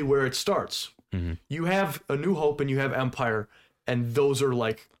really where it starts. Mm-hmm. You have A New Hope and you have Empire, and those are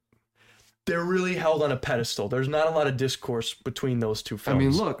like, they're really held on a pedestal. There's not a lot of discourse between those two I films.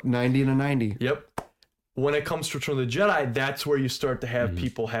 mean, look, 90 and a 90. Yep. When it comes to Return of the Jedi, that's where you start to have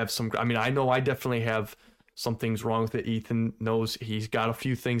people have some. I mean, I know I definitely have some things wrong with it. Ethan knows he's got a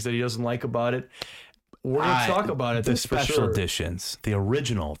few things that he doesn't like about it. We're going to talk about it. the that's for special sure. editions, the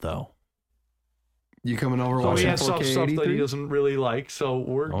original though. You coming over So he watching has some 4K stuff that he 83? doesn't really like. So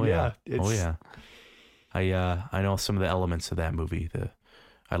we're Oh yeah, it's, oh yeah. I know some of the elements of that movie that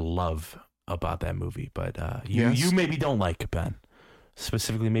I love about that movie, but you maybe don't like, Ben.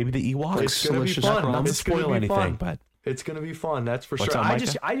 Specifically, maybe the Ewoks. It's gonna be Delicious fun. crumb. Not to It's gonna spoil be anything, fun. but It's gonna be fun. That's for What's sure. up, I Micah?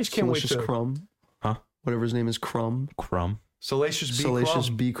 just can't wait Salacious to Crumb. Huh? Whatever his name is, Crumb. Crumb. Salacious B. Salacious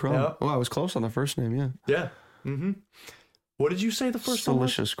Crumb. B. Crumb. Yeah. Oh, I was close on the first name, yeah. Yeah. Mm-hmm. What did you say the first one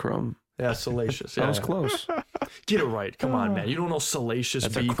was? Salacious Crumb. Yeah, salacious. Yeah. That was close. Get it right. Come on, man. You don't know salacious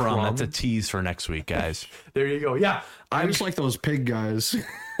That's B. a crumb. Crumb. That's a tease for next week, guys. There you go. Yeah. I just like those pig guys.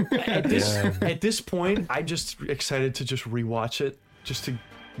 At this point, I'm just excited to just rewatch it, just to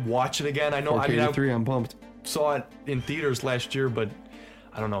watch it again. I know. I mean, I 4K3, I'm pumped. saw it in theaters last year, but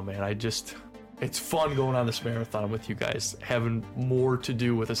I don't know, man. It's fun going on this marathon with you guys, having more to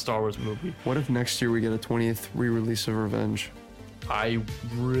do with a Star Wars movie. What if next year we get a 20th re-release of Revenge? I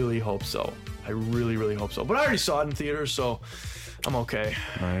really hope so. I really, really hope so. But I already saw it in theaters, so I'm okay.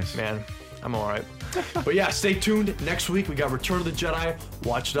 Nice. Man, I'm all right. But yeah, stay tuned. Next week, we got Return of the Jedi.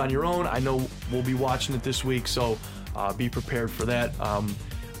 Watch it on your own. I know we'll be watching it this week, so be prepared for that.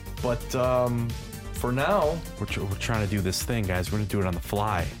 For now, We're trying to do this thing, guys. We're going to do it on the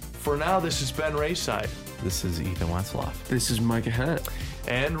fly. this has been Rayside. This is Ethan Wetzloff. This is Micah Hett.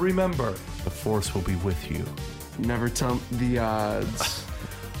 And remember, The Force will be with you. Never tempt the odds.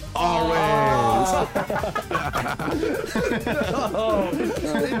 always.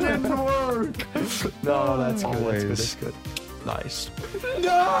 It didn't work. No, that's good. Always. That's good. That's good. Nice.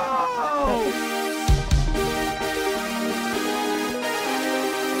 No!